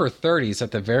upper 30s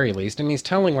at the very least. And he's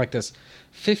telling like this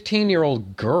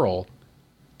 15-year-old girl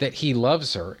that he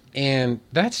loves her. And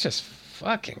that's just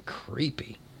fucking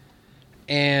creepy.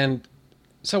 And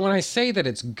so when I say that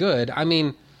it's good, I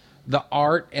mean, the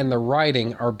art and the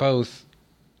writing are both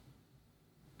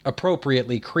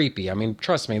appropriately creepy. I mean,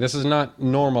 trust me, this is not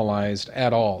normalized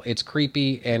at all. It's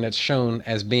creepy and it's shown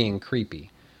as being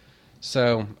creepy.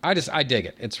 So I dig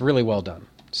it. It's really well done.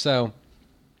 So,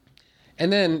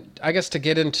 and then I guess to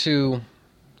get into,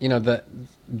 you know,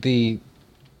 the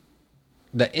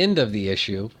end of the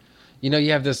issue, you know,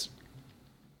 you have this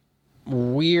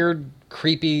weird,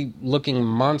 creepy looking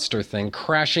monster thing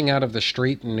crashing out of the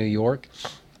street in New York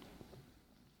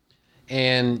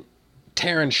and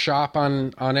tearing shop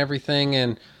on everything.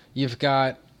 And you've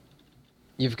got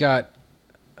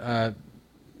the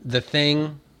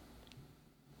Thing,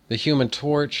 the Human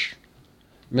Torch,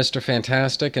 Mr.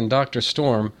 Fantastic, and Dr.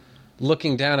 Storm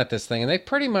looking down at this thing, and they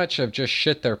pretty much have just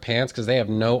shit their pants because they have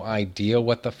no idea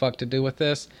what the fuck to do with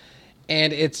this.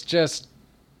 And it's just,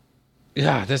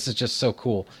 this is just so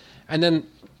cool. And then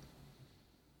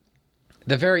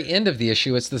the very end of the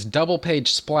issue, it's this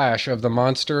double-page splash of the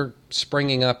monster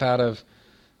springing up out of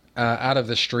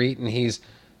the street, and he's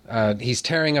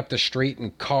tearing up the street,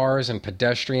 and cars and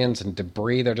pedestrians and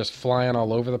debris, they're just flying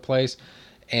all over the place,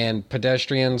 and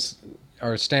pedestrians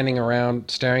are standing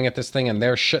around staring at this thing, and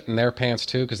they're shitting their pants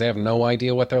too because they have no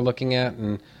idea what they're looking at.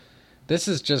 And this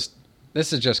is just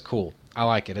cool. I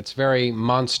like it. It's very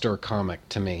monster comic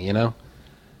to me, you know?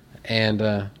 And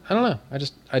I don't know.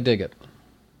 I dig it.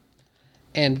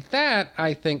 And that,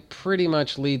 I think, pretty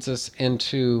much leads us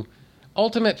into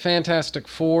Ultimate Fantastic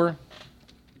Four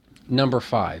number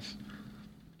 5.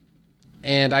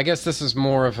 And I guess this is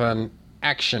more of an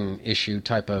action issue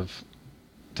type of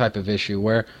issue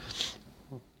where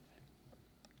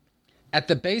at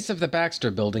the base of the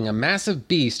Baxter Building, a massive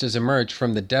beast has emerged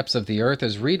from the depths of the earth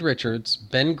as Reed Richards,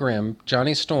 Ben Grimm,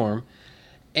 Johnny Storm,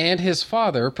 and his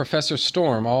father, Professor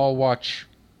Storm, all watch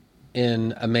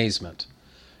in amazement.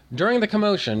 During the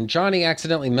commotion, Johnny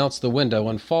accidentally melts the window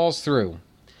and falls through.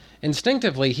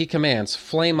 Instinctively, he commands,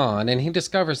 "Flame on," and he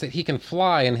discovers that he can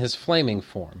fly in his flaming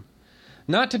form.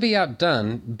 Not to be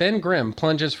outdone, Ben Grimm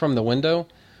plunges from the window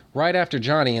right after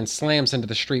Johnny and slams into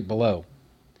the street below.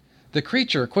 The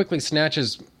creature quickly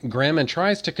snatches Grimm and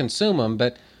tries to consume him,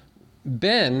 but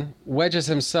Ben wedges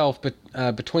himself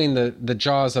between the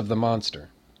jaws of the monster.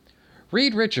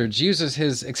 Reed Richards uses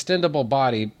his extendable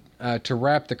body to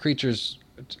wrap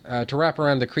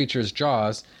around the creature's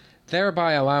jaws,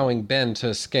 thereby allowing Ben to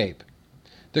escape.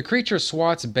 The creature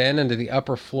swats Ben into the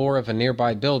upper floor of a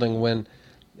nearby building when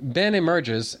Ben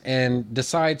emerges and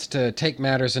decides to take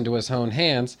matters into his own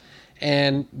hands,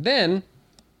 and then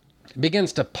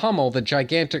begins to pummel the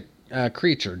gigantic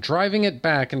creature, driving it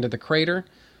back into the crater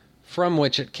from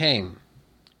which it came.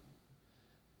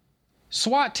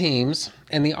 SWAT teams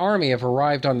and the army have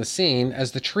arrived on the scene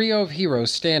as the trio of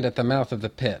heroes stand at the mouth of the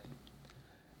pit.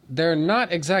 They're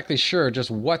not exactly sure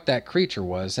just what that creature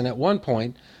was, and at one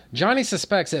point, Johnny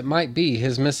suspects it might be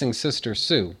his missing sister,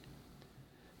 Sue.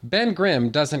 Ben Grimm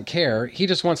doesn't care, he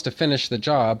just wants to finish the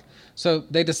job, so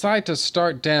they decide to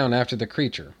start down after the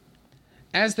creature.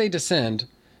 As they descend,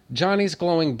 Johnny's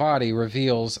glowing body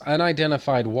reveals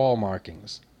unidentified wall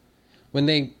markings. When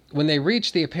they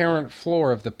reach the apparent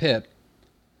floor of the pit,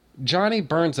 Johnny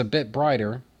burns a bit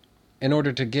brighter in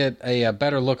order to get a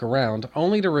better look around,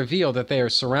 only to reveal that they are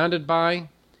surrounded by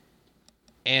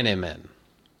Animen.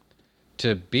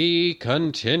 To be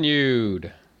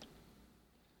continued.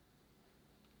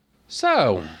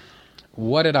 So,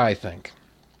 what did I think?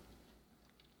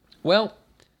 Well,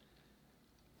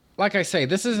 like I say,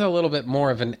 this is a little bit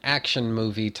more of an action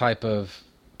movie type of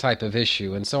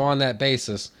issue, and so on that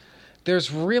basis,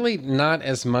 there's really not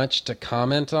as much to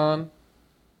comment on.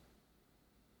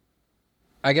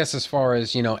 I guess as far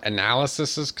as,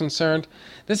 analysis is concerned,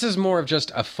 this is more of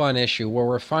just a fun issue where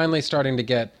we're finally starting to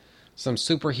get some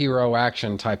superhero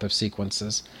action type of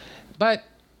sequences. But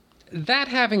that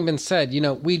having been said,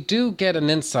 we do get an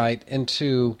insight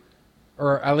into,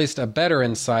 or at least a better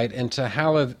insight into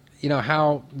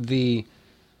how the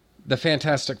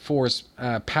Fantastic Four's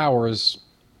powers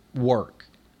work.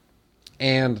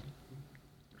 And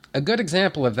a good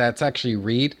example of that's actually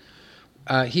Reed.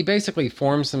 He basically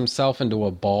forms himself into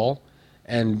a ball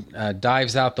and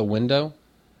dives out the window.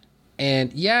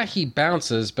 And yeah, he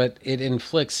bounces, but it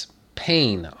inflicts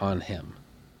pain on him.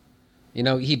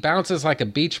 He bounces like a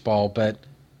beach ball, but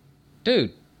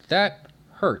dude, That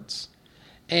hurts.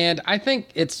 And I think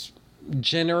it's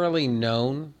generally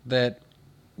known that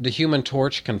the Human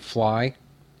Torch can fly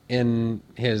in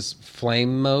his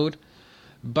flame mode,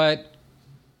 but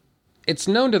it's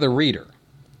known to the reader.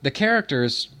 The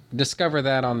characters discover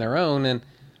that on their own, and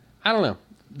I don't know.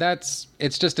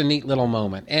 It's just a neat little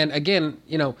moment. And again,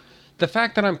 the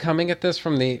fact that I'm coming at this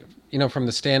from the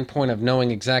standpoint of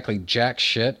knowing exactly jack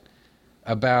shit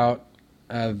about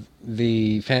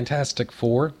the Fantastic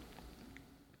Four,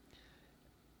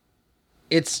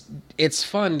 it's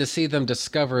fun to see them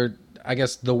discover, I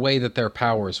guess, the way that their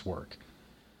powers work.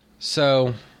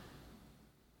 So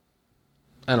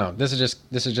I don't know. This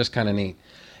is just kind of neat.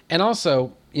 And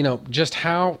also, just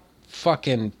how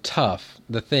fucking tough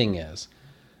the Thing is.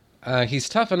 He's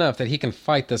tough enough that he can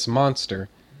fight this monster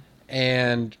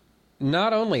and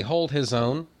not only hold his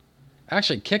own,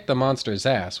 actually kick the monster's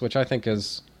ass, which I think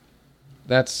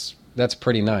that's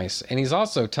pretty nice. And he's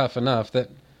also tough enough that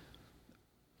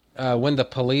when the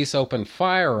police open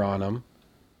fire on him,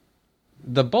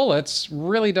 the bullets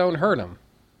really don't hurt him.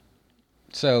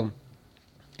 So,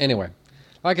 anyway,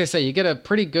 like I say, you get a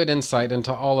pretty good insight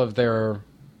into all of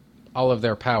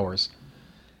their powers.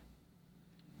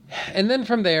 And then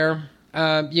from there,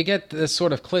 you get this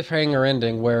sort of cliffhanger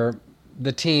ending where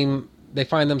the team, they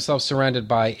find themselves surrounded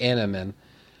by Animen.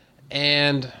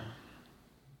 And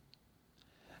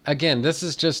again, this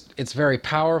is just, it's very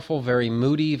powerful, very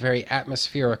moody, very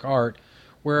atmospheric art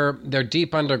where they're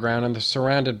deep underground and they're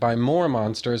surrounded by more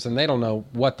monsters and they don't know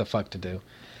what the fuck to do.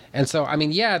 And so, I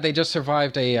mean, yeah, they just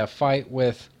survived a fight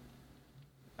with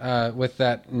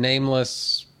that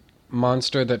nameless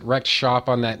monster that wrecked shop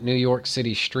on that New York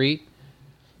City street.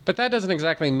 But that doesn't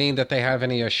exactly mean that they have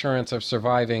any assurance of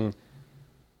surviving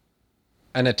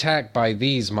an attack by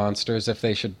these monsters if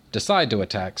they should decide to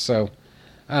attack. So,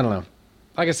 I don't know.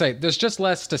 Like I say, there's just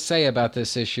less to say about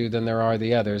this issue than there are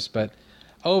the others, but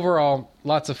overall,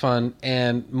 lots of fun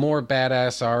and more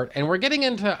badass art. And we're getting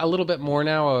into a little bit more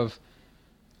now of,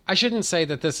 I shouldn't say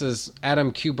that this is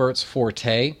Adam Kubert's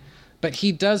forte, but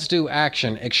he does do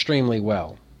action extremely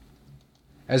well.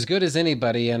 As good as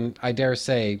anybody, and I dare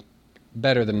say,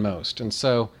 better than most. And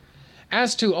so,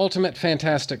 as to Ultimate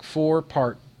Fantastic Four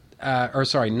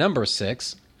number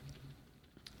 6,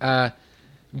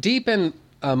 deep in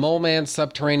Mole Man's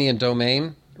subterranean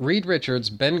domain, Reed Richards,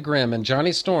 Ben Grimm, and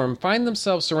Johnny Storm find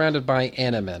themselves surrounded by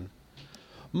Animen.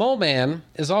 Mole Man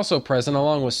is also present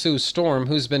along with Sue Storm,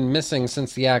 who's been missing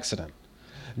since the accident.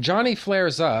 Johnny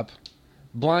flares up,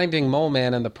 blinding Mole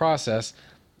Man in the process,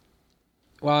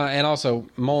 and also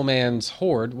Mole Man's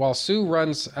horde, while Sue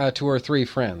runs to her 3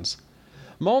 friends.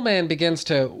 Mole Man begins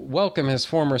to welcome his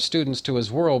former students to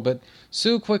his world, but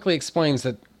Sue quickly explains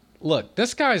that, look,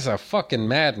 this guy's a fucking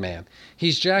madman.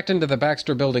 He's jacked into the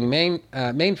Baxter Building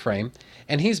mainframe,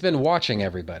 and he's been watching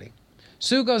everybody.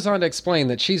 Sue goes on to explain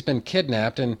that she's been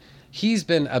kidnapped, and he's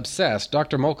been obsessed.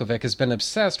 Dr. Molkovic has been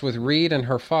obsessed with Reed and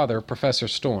her father, Professor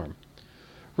Storm.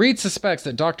 Reed suspects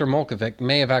that Dr. Molkovic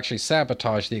may have actually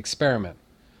sabotaged the experiment.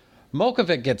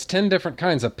 Molkovic gets 10 different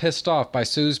kinds of pissed off by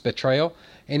Sue's betrayal,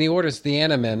 and he orders the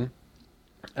Animen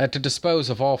to dispose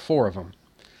of all 4 of them.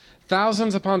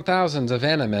 Thousands upon thousands of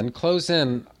Animen close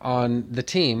in on the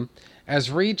team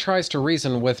as Reed tries to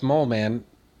reason with Mole Man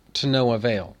to no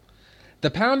avail.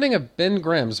 The pounding of Ben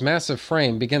Grimm's massive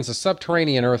frame begins a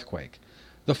subterranean earthquake.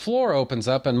 The floor opens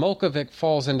up and Molkovic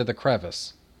falls into the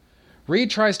crevice. Reed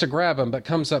tries to grab him but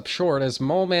comes up short as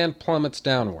Mole Man plummets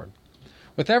downward.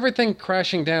 With everything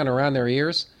crashing down around their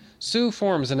ears, Sue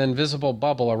forms an invisible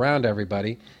bubble around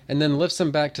everybody and then lifts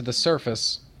them back to the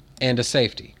surface and to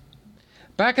safety.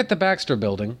 Back at the Baxter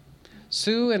Building,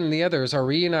 Sue and the others are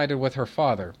reunited with her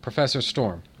father, Professor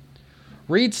Storm.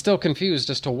 Reed's still confused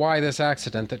as to why this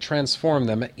accident that transformed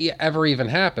them ever even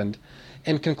happened,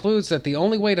 and concludes that the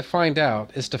only way to find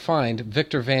out is to find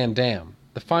Victor Van Dam,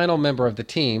 the final member of the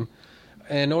team,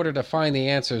 in order to find the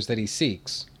answers that he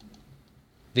seeks.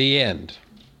 The end.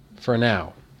 For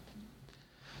now.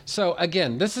 So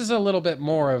again, this is a little bit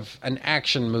more of an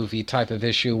action movie type of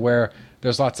issue where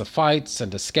there's lots of fights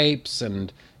and escapes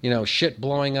and, shit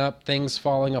blowing up, things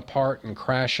falling apart and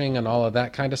crashing and all of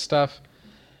that kind of stuff.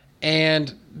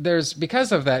 And there's,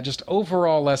 because of that, just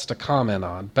overall less to comment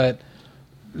on. But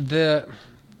the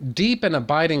deep and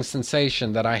abiding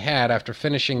sensation that I had after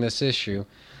finishing this issue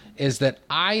is that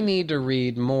I need to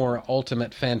read more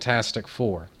Ultimate Fantastic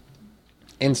Four.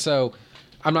 And so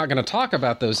I'm not going to talk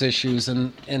about those issues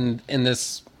in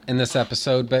this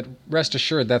episode, but rest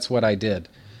assured that's what I did.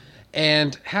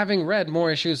 And having read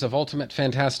more issues of Ultimate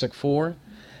Fantastic Four,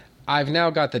 I've now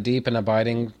got the deep and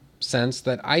abiding sense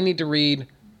that I need to read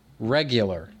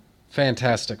regular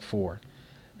Fantastic Four.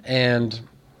 and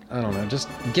I don't know, just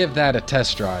give that a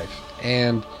test drive.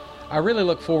 And I really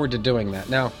look forward to doing that.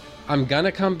 Now, I'm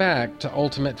gonna come back to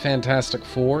Ultimate Fantastic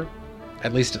Four,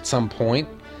 at least at some point,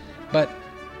 but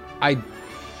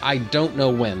I don't know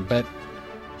when. But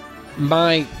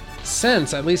my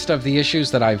sense, at least of the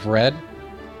issues that I've read,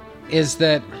 is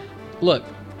that, look,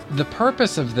 the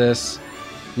purpose of this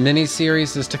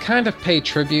miniseries is to kind of pay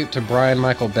tribute to Brian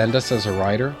Michael Bendis as a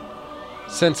writer,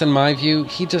 since in my view,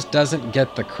 he just doesn't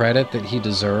get the credit that he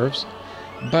deserves.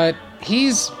 But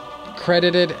he's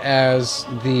credited as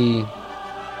the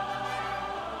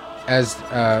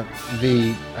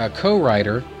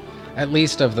co-writer, at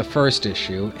least of the first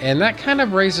issue, and that kind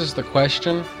of raises the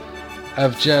question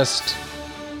of just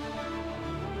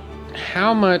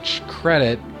how much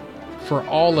credit for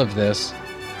all of this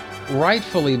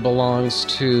rightfully belongs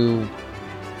to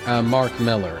Mark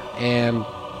Millar. And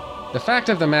the fact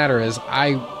of the matter is,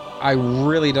 I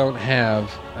really don't have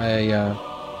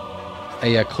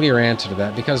a clear answer to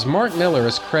that, because Mark Millar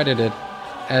is credited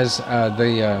as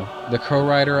the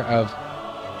co-writer of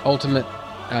Ultimate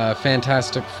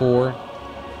Fantastic Four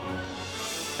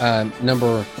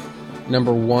number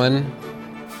 1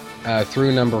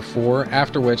 through number 4,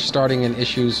 after which, starting in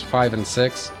issues 5 and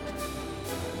 6,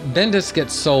 Bendis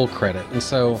gets sole credit. And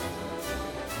so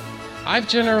I've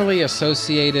generally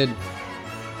associated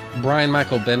Brian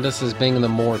Michael Bendis as being the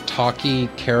more talky,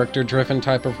 character-driven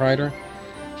type of writer.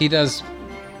 He does,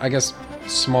 I guess,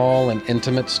 small and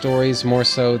intimate stories more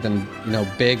so than,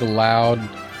 big, loud,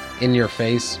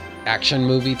 in-your-face action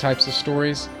movie types of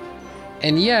stories.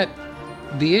 And yet,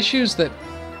 the issues that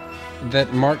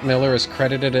Mark Millar is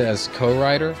credited as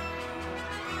co-writer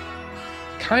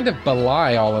kind of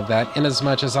belie all of that, in as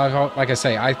much as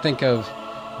I think of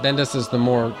Bendis as the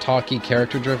more talky,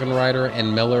 character-driven writer,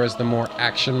 and Millar as the more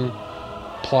action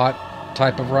plot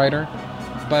type of writer.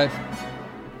 But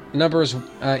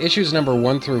issues number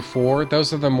 1 through 4,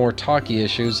 those are the more talky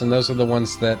issues, and those are the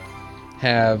ones that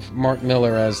have Mark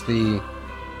Millar as the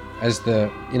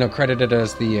credited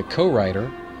as the co-writer,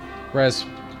 whereas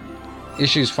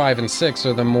issues 5 and 6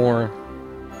 are the more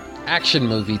action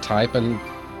movie type, and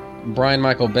Brian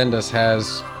Michael Bendis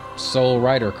has sole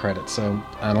writer credit, so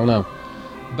I don't know.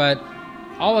 But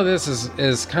all of this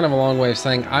is kind of a long way of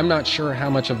saying I'm not sure how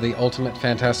much of the Ultimate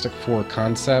Fantastic Four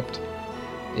concept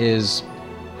is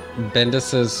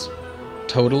Bendis's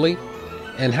totally,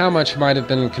 and how much might have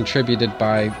been contributed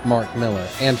by Mark Millar.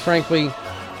 And frankly,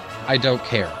 I don't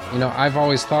care. I've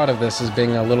always thought of this as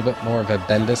being a little bit more of a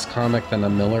Bendis comic than a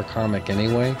Millar comic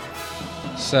anyway.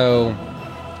 So,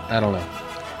 I don't know.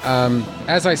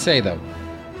 As I say, though,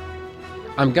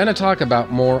 I'm going to talk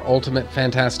about more Ultimate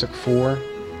Fantastic Four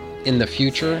in the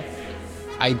future.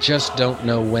 I just don't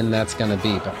know when that's going to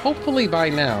be. But hopefully by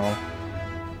now,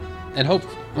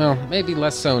 and maybe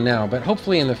less so now, but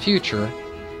hopefully in the future,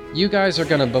 you guys are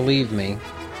going to believe me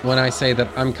when I say that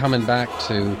I'm coming back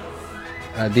to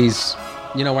these.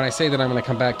 When I say that I'm going to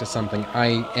come back to something,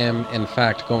 I am in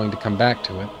fact going to come back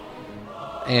to it.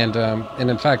 And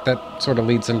in fact, that sort of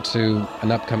leads into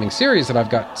an upcoming series that I've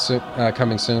got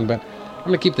coming soon, but I'm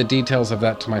going to keep the details of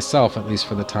that to myself, at least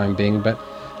for the time being. But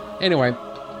anyway,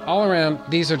 all around,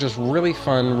 these are just really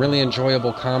fun, really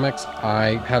enjoyable comics.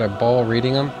 I had a ball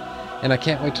reading them, and I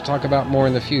can't wait to talk about more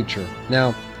in the future.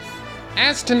 Now,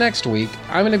 as to next week,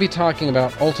 I'm going to be talking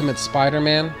about Ultimate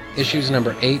Spider-Man, issues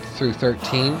number 8 through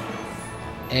 13,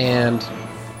 and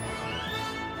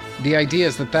the idea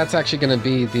is that that's actually going to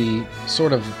be the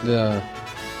sort of the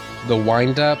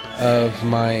wind-up of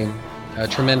my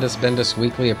Tremendous Bendis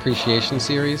Weekly Appreciation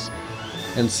Series.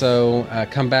 And so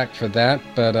come back for that,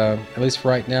 but at least for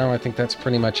right now, I think that's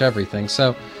pretty much everything.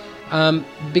 So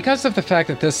because of the fact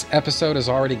that this episode has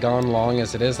already gone long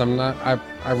as it is, I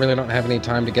really don't have any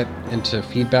time to get into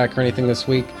feedback or anything this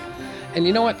week. And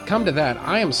you know what? Come to that,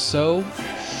 I am so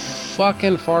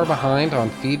fucking far behind on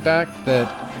feedback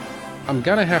that I'm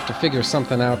gonna have to figure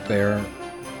something out there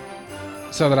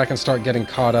so that I can start getting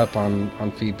caught up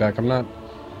on feedback. I don't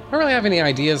really have any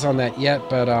ideas on that yet,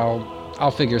 but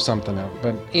I'll figure something out.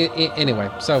 But anyway,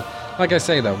 so like I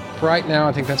say though, for right now,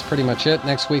 I think that's pretty much it.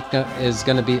 Next week is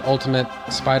going to be Ultimate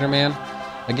Spider-Man.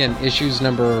 Again, issues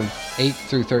number 8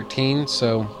 through 13,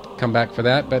 so come back for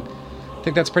that. But I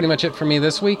think that's pretty much it for me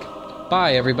this week.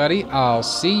 Bye, everybody. I'll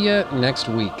see you next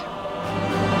week.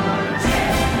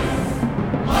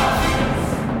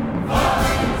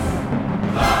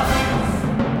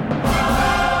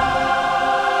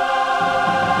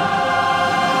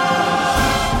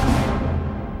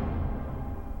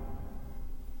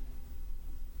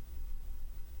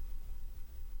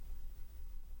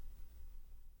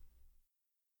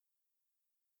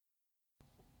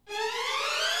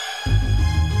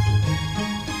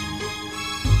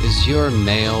 Is your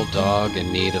male dog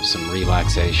in need of some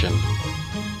relaxation?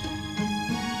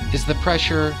 Is the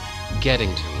pressure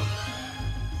getting to him?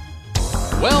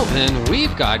 Well then,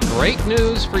 we've got great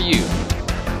news for you.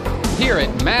 Here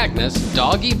at Magnus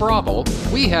Doggy Brabble,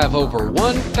 we have over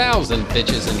 1,000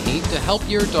 bitches in heat to help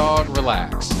your dog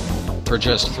relax. For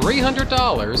just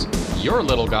 $300, your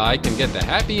little guy can get the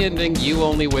happy ending you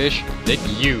only wish that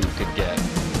you could get.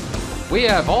 We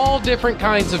have all different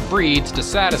kinds of breeds to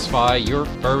satisfy your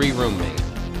furry roommate.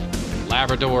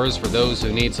 Labradors for those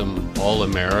who need some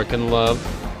all-American love.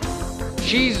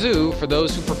 Shih Tzu for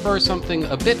those who prefer something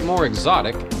a bit more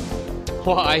exotic.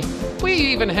 Why, we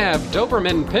even have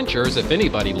Doberman Pinschers if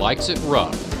anybody likes it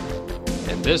rough.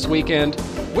 And this weekend,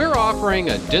 we're offering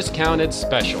a discounted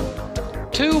special.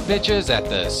 2 bitches at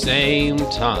the same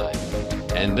time.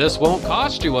 And this won't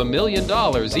cost you $1 million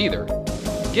either.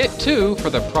 Get 2 for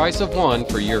the price of 1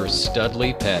 for your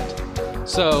studly pet.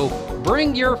 So,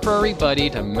 bring your furry buddy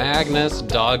to Magnus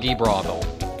Doggy Brabble.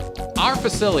 Our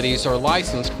facilities are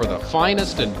licensed for the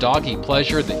finest in doggy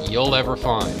pleasure that you'll ever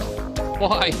find.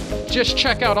 Why, just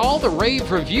check out all the rave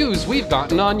reviews we've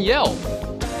gotten on Yelp.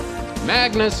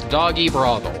 Magnus Doggy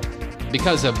Brabble.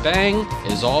 Because a bang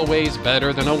is always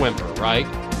better than a whimper, right?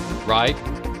 Right?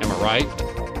 Am I right?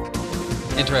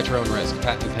 Enter at your own risk.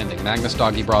 Patent pending. Magnus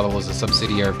Doggy Brabble is a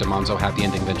subsidiary of DiManzo Happy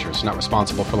Ending Ventures. Not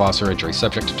responsible for loss or injury.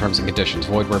 Subject to terms and conditions.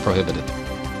 Void where prohibited.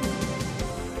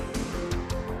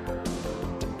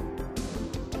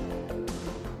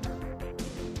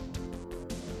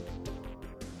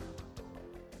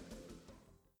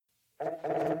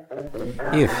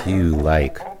 If you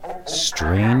like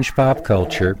strange pop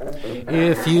culture,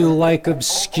 if you like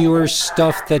obscure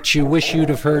stuff that you wish you'd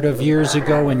have heard of years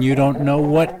ago and you don't know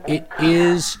what it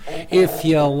is, if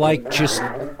you like just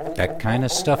that kind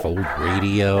of stuff, old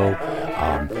radio,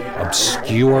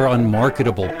 obscure,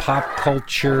 unmarketable pop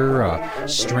culture,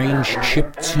 strange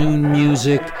chiptune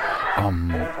music,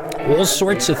 all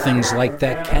sorts of things like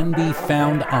that can be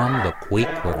found on the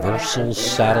Quake Reversal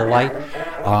satellite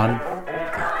on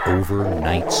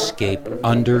Overnightscape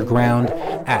Underground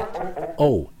at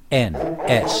onsug.com.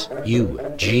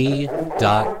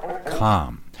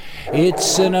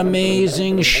 It's an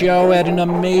amazing show at an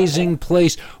amazing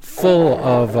place full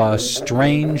of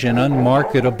strange and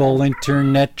unmarketable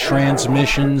internet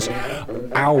transmissions,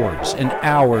 hours and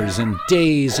hours and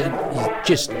days, and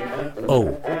just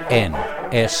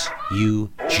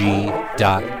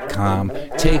onsug.com.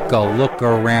 Take a look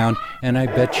around and I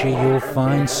bet you'll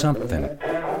find something.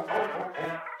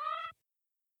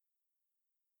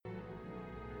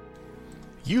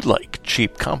 You like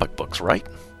cheap comic books, right?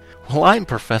 Well, I'm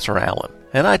Professor Allen,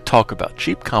 and I talk about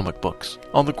cheap comic books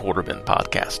on the Quarter Bin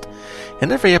Podcast.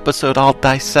 In every episode, I'll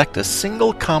dissect a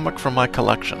single comic from my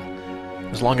collection,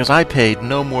 as long as I paid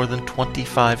no more than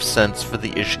 25 cents for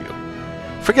the issue.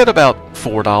 Forget about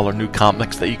 $4 new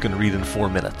comics that you can read in 4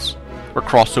 minutes, or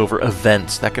crossover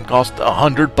events that can cost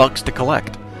 $100 to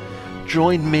collect.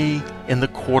 Join me in the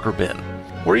Quarter Bin,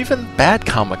 where even bad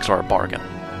comics are a bargain,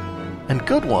 and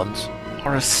good ones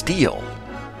are a steal.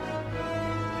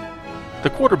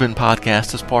 The Quarter Bin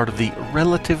Podcast is part of the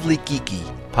Relatively Geeky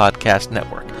Podcast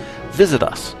Network. Visit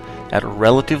us at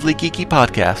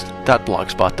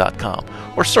relativelygeekypodcast.blogspot.com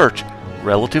or search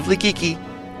Relatively Geeky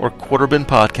or Quarter Bin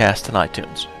Podcast in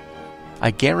iTunes.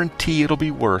 I guarantee it'll be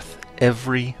worth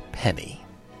every penny.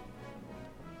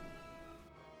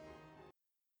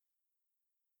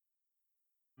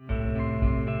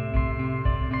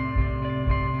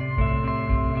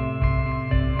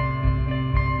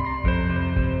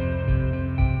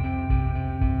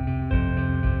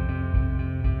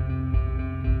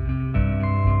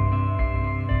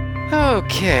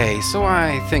 Okay, so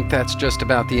I think that's just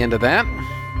about the end of that.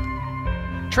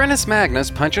 Trennis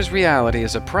Magnus Punches Reality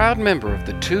is a proud member of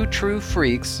the Two True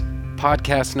Freaks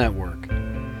podcast network.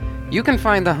 You can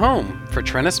find the home for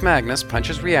Trennis Magnus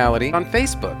Punches Reality on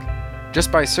Facebook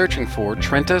just by searching for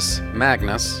Trentis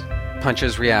Magnus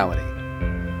Punches Reality.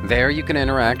 There you can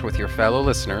interact with your fellow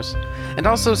listeners and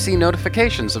also see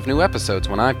notifications of new episodes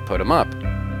when I put them up.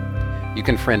 You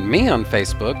can friend me on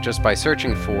Facebook just by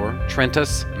searching for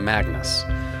Trentis Magnus,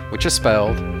 which is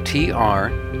spelled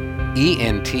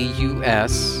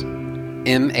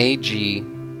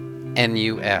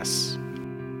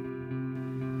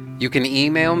TrentusMagnus. You can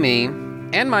email me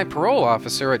and my parole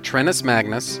officer at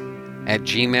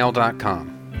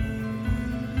trentismagnus@gmail.com.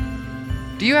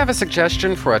 Do you have a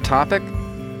suggestion for a topic?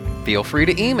 Feel free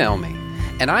to email me,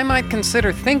 and I might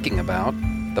consider thinking about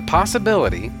the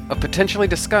possibility of potentially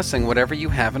discussing whatever you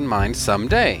have in mind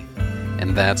someday.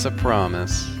 And that's a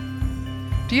promise.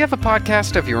 Do you have a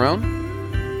podcast of your own?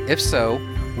 If so,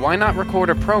 why not record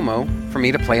a promo for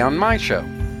me to play on my show?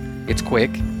 It's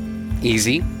quick,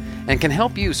 easy, and can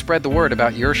help you spread the word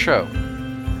about your show.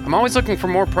 I'm always looking for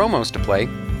more promos to play.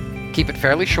 Keep it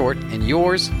fairly short, and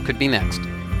yours could be next.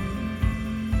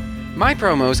 My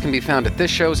promos can be found at this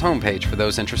show's homepage for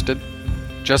those interested.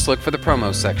 Just look for the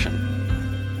promos section.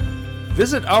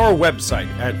 Visit our website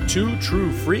at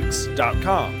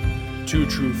twotruefreaks.com. Two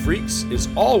True Freaks is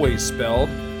always spelled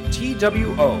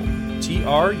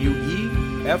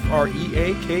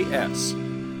TWOTRUEFREAKS.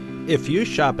 If you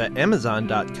shop at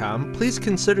Amazon.com, please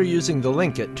consider using the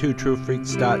link at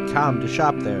twotruefreaks.com to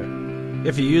shop there.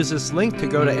 If you use this link to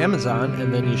go to Amazon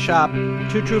and then you shop,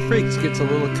 Two True Freaks gets a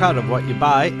little cut of what you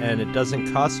buy, and it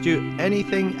doesn't cost you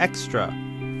anything extra.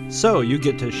 So you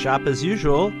get to shop as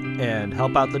usual and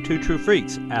help out the Two True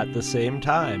Freaks at the same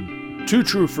time. Two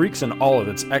True Freaks and all of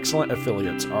its excellent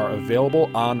affiliates are available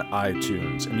on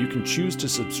iTunes, and you can choose to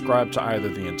subscribe to either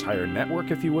the entire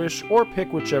network if you wish, or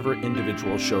pick whichever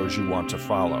individual shows you want to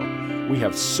follow. We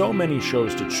have so many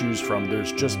shows to choose from,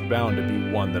 there's just bound to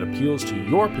be one that appeals to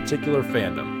your particular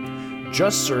fandom.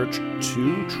 Just search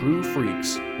Two True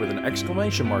Freaks with an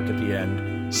exclamation mark at the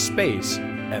end, space,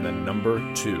 and the number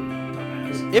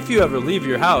 2. If you ever leave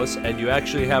your house and you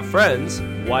actually have friends,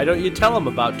 why don't you tell them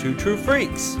about Two True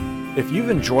Freaks? If you've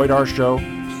enjoyed our show,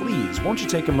 please won't you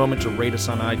take a moment to rate us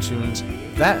on iTunes?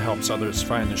 That helps others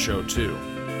find the show too.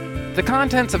 The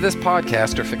contents of this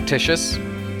podcast are fictitious,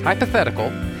 hypothetical,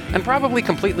 and probably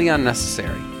completely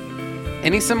unnecessary.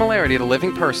 Any similarity to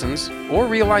living persons or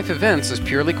real-life events is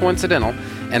purely coincidental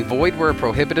and void where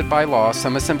prohibited by law,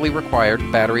 some assembly required,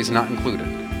 batteries not included.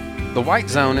 The white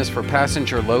zone is for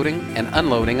passenger loading and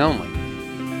unloading only.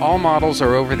 All models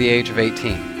are over the age of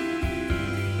 18.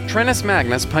 Trennis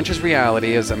Magnus Punches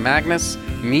Reality is a Magnus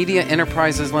Media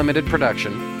Enterprises Limited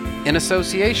production in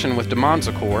association with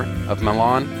DeMonzicore of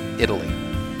Milan, Italy.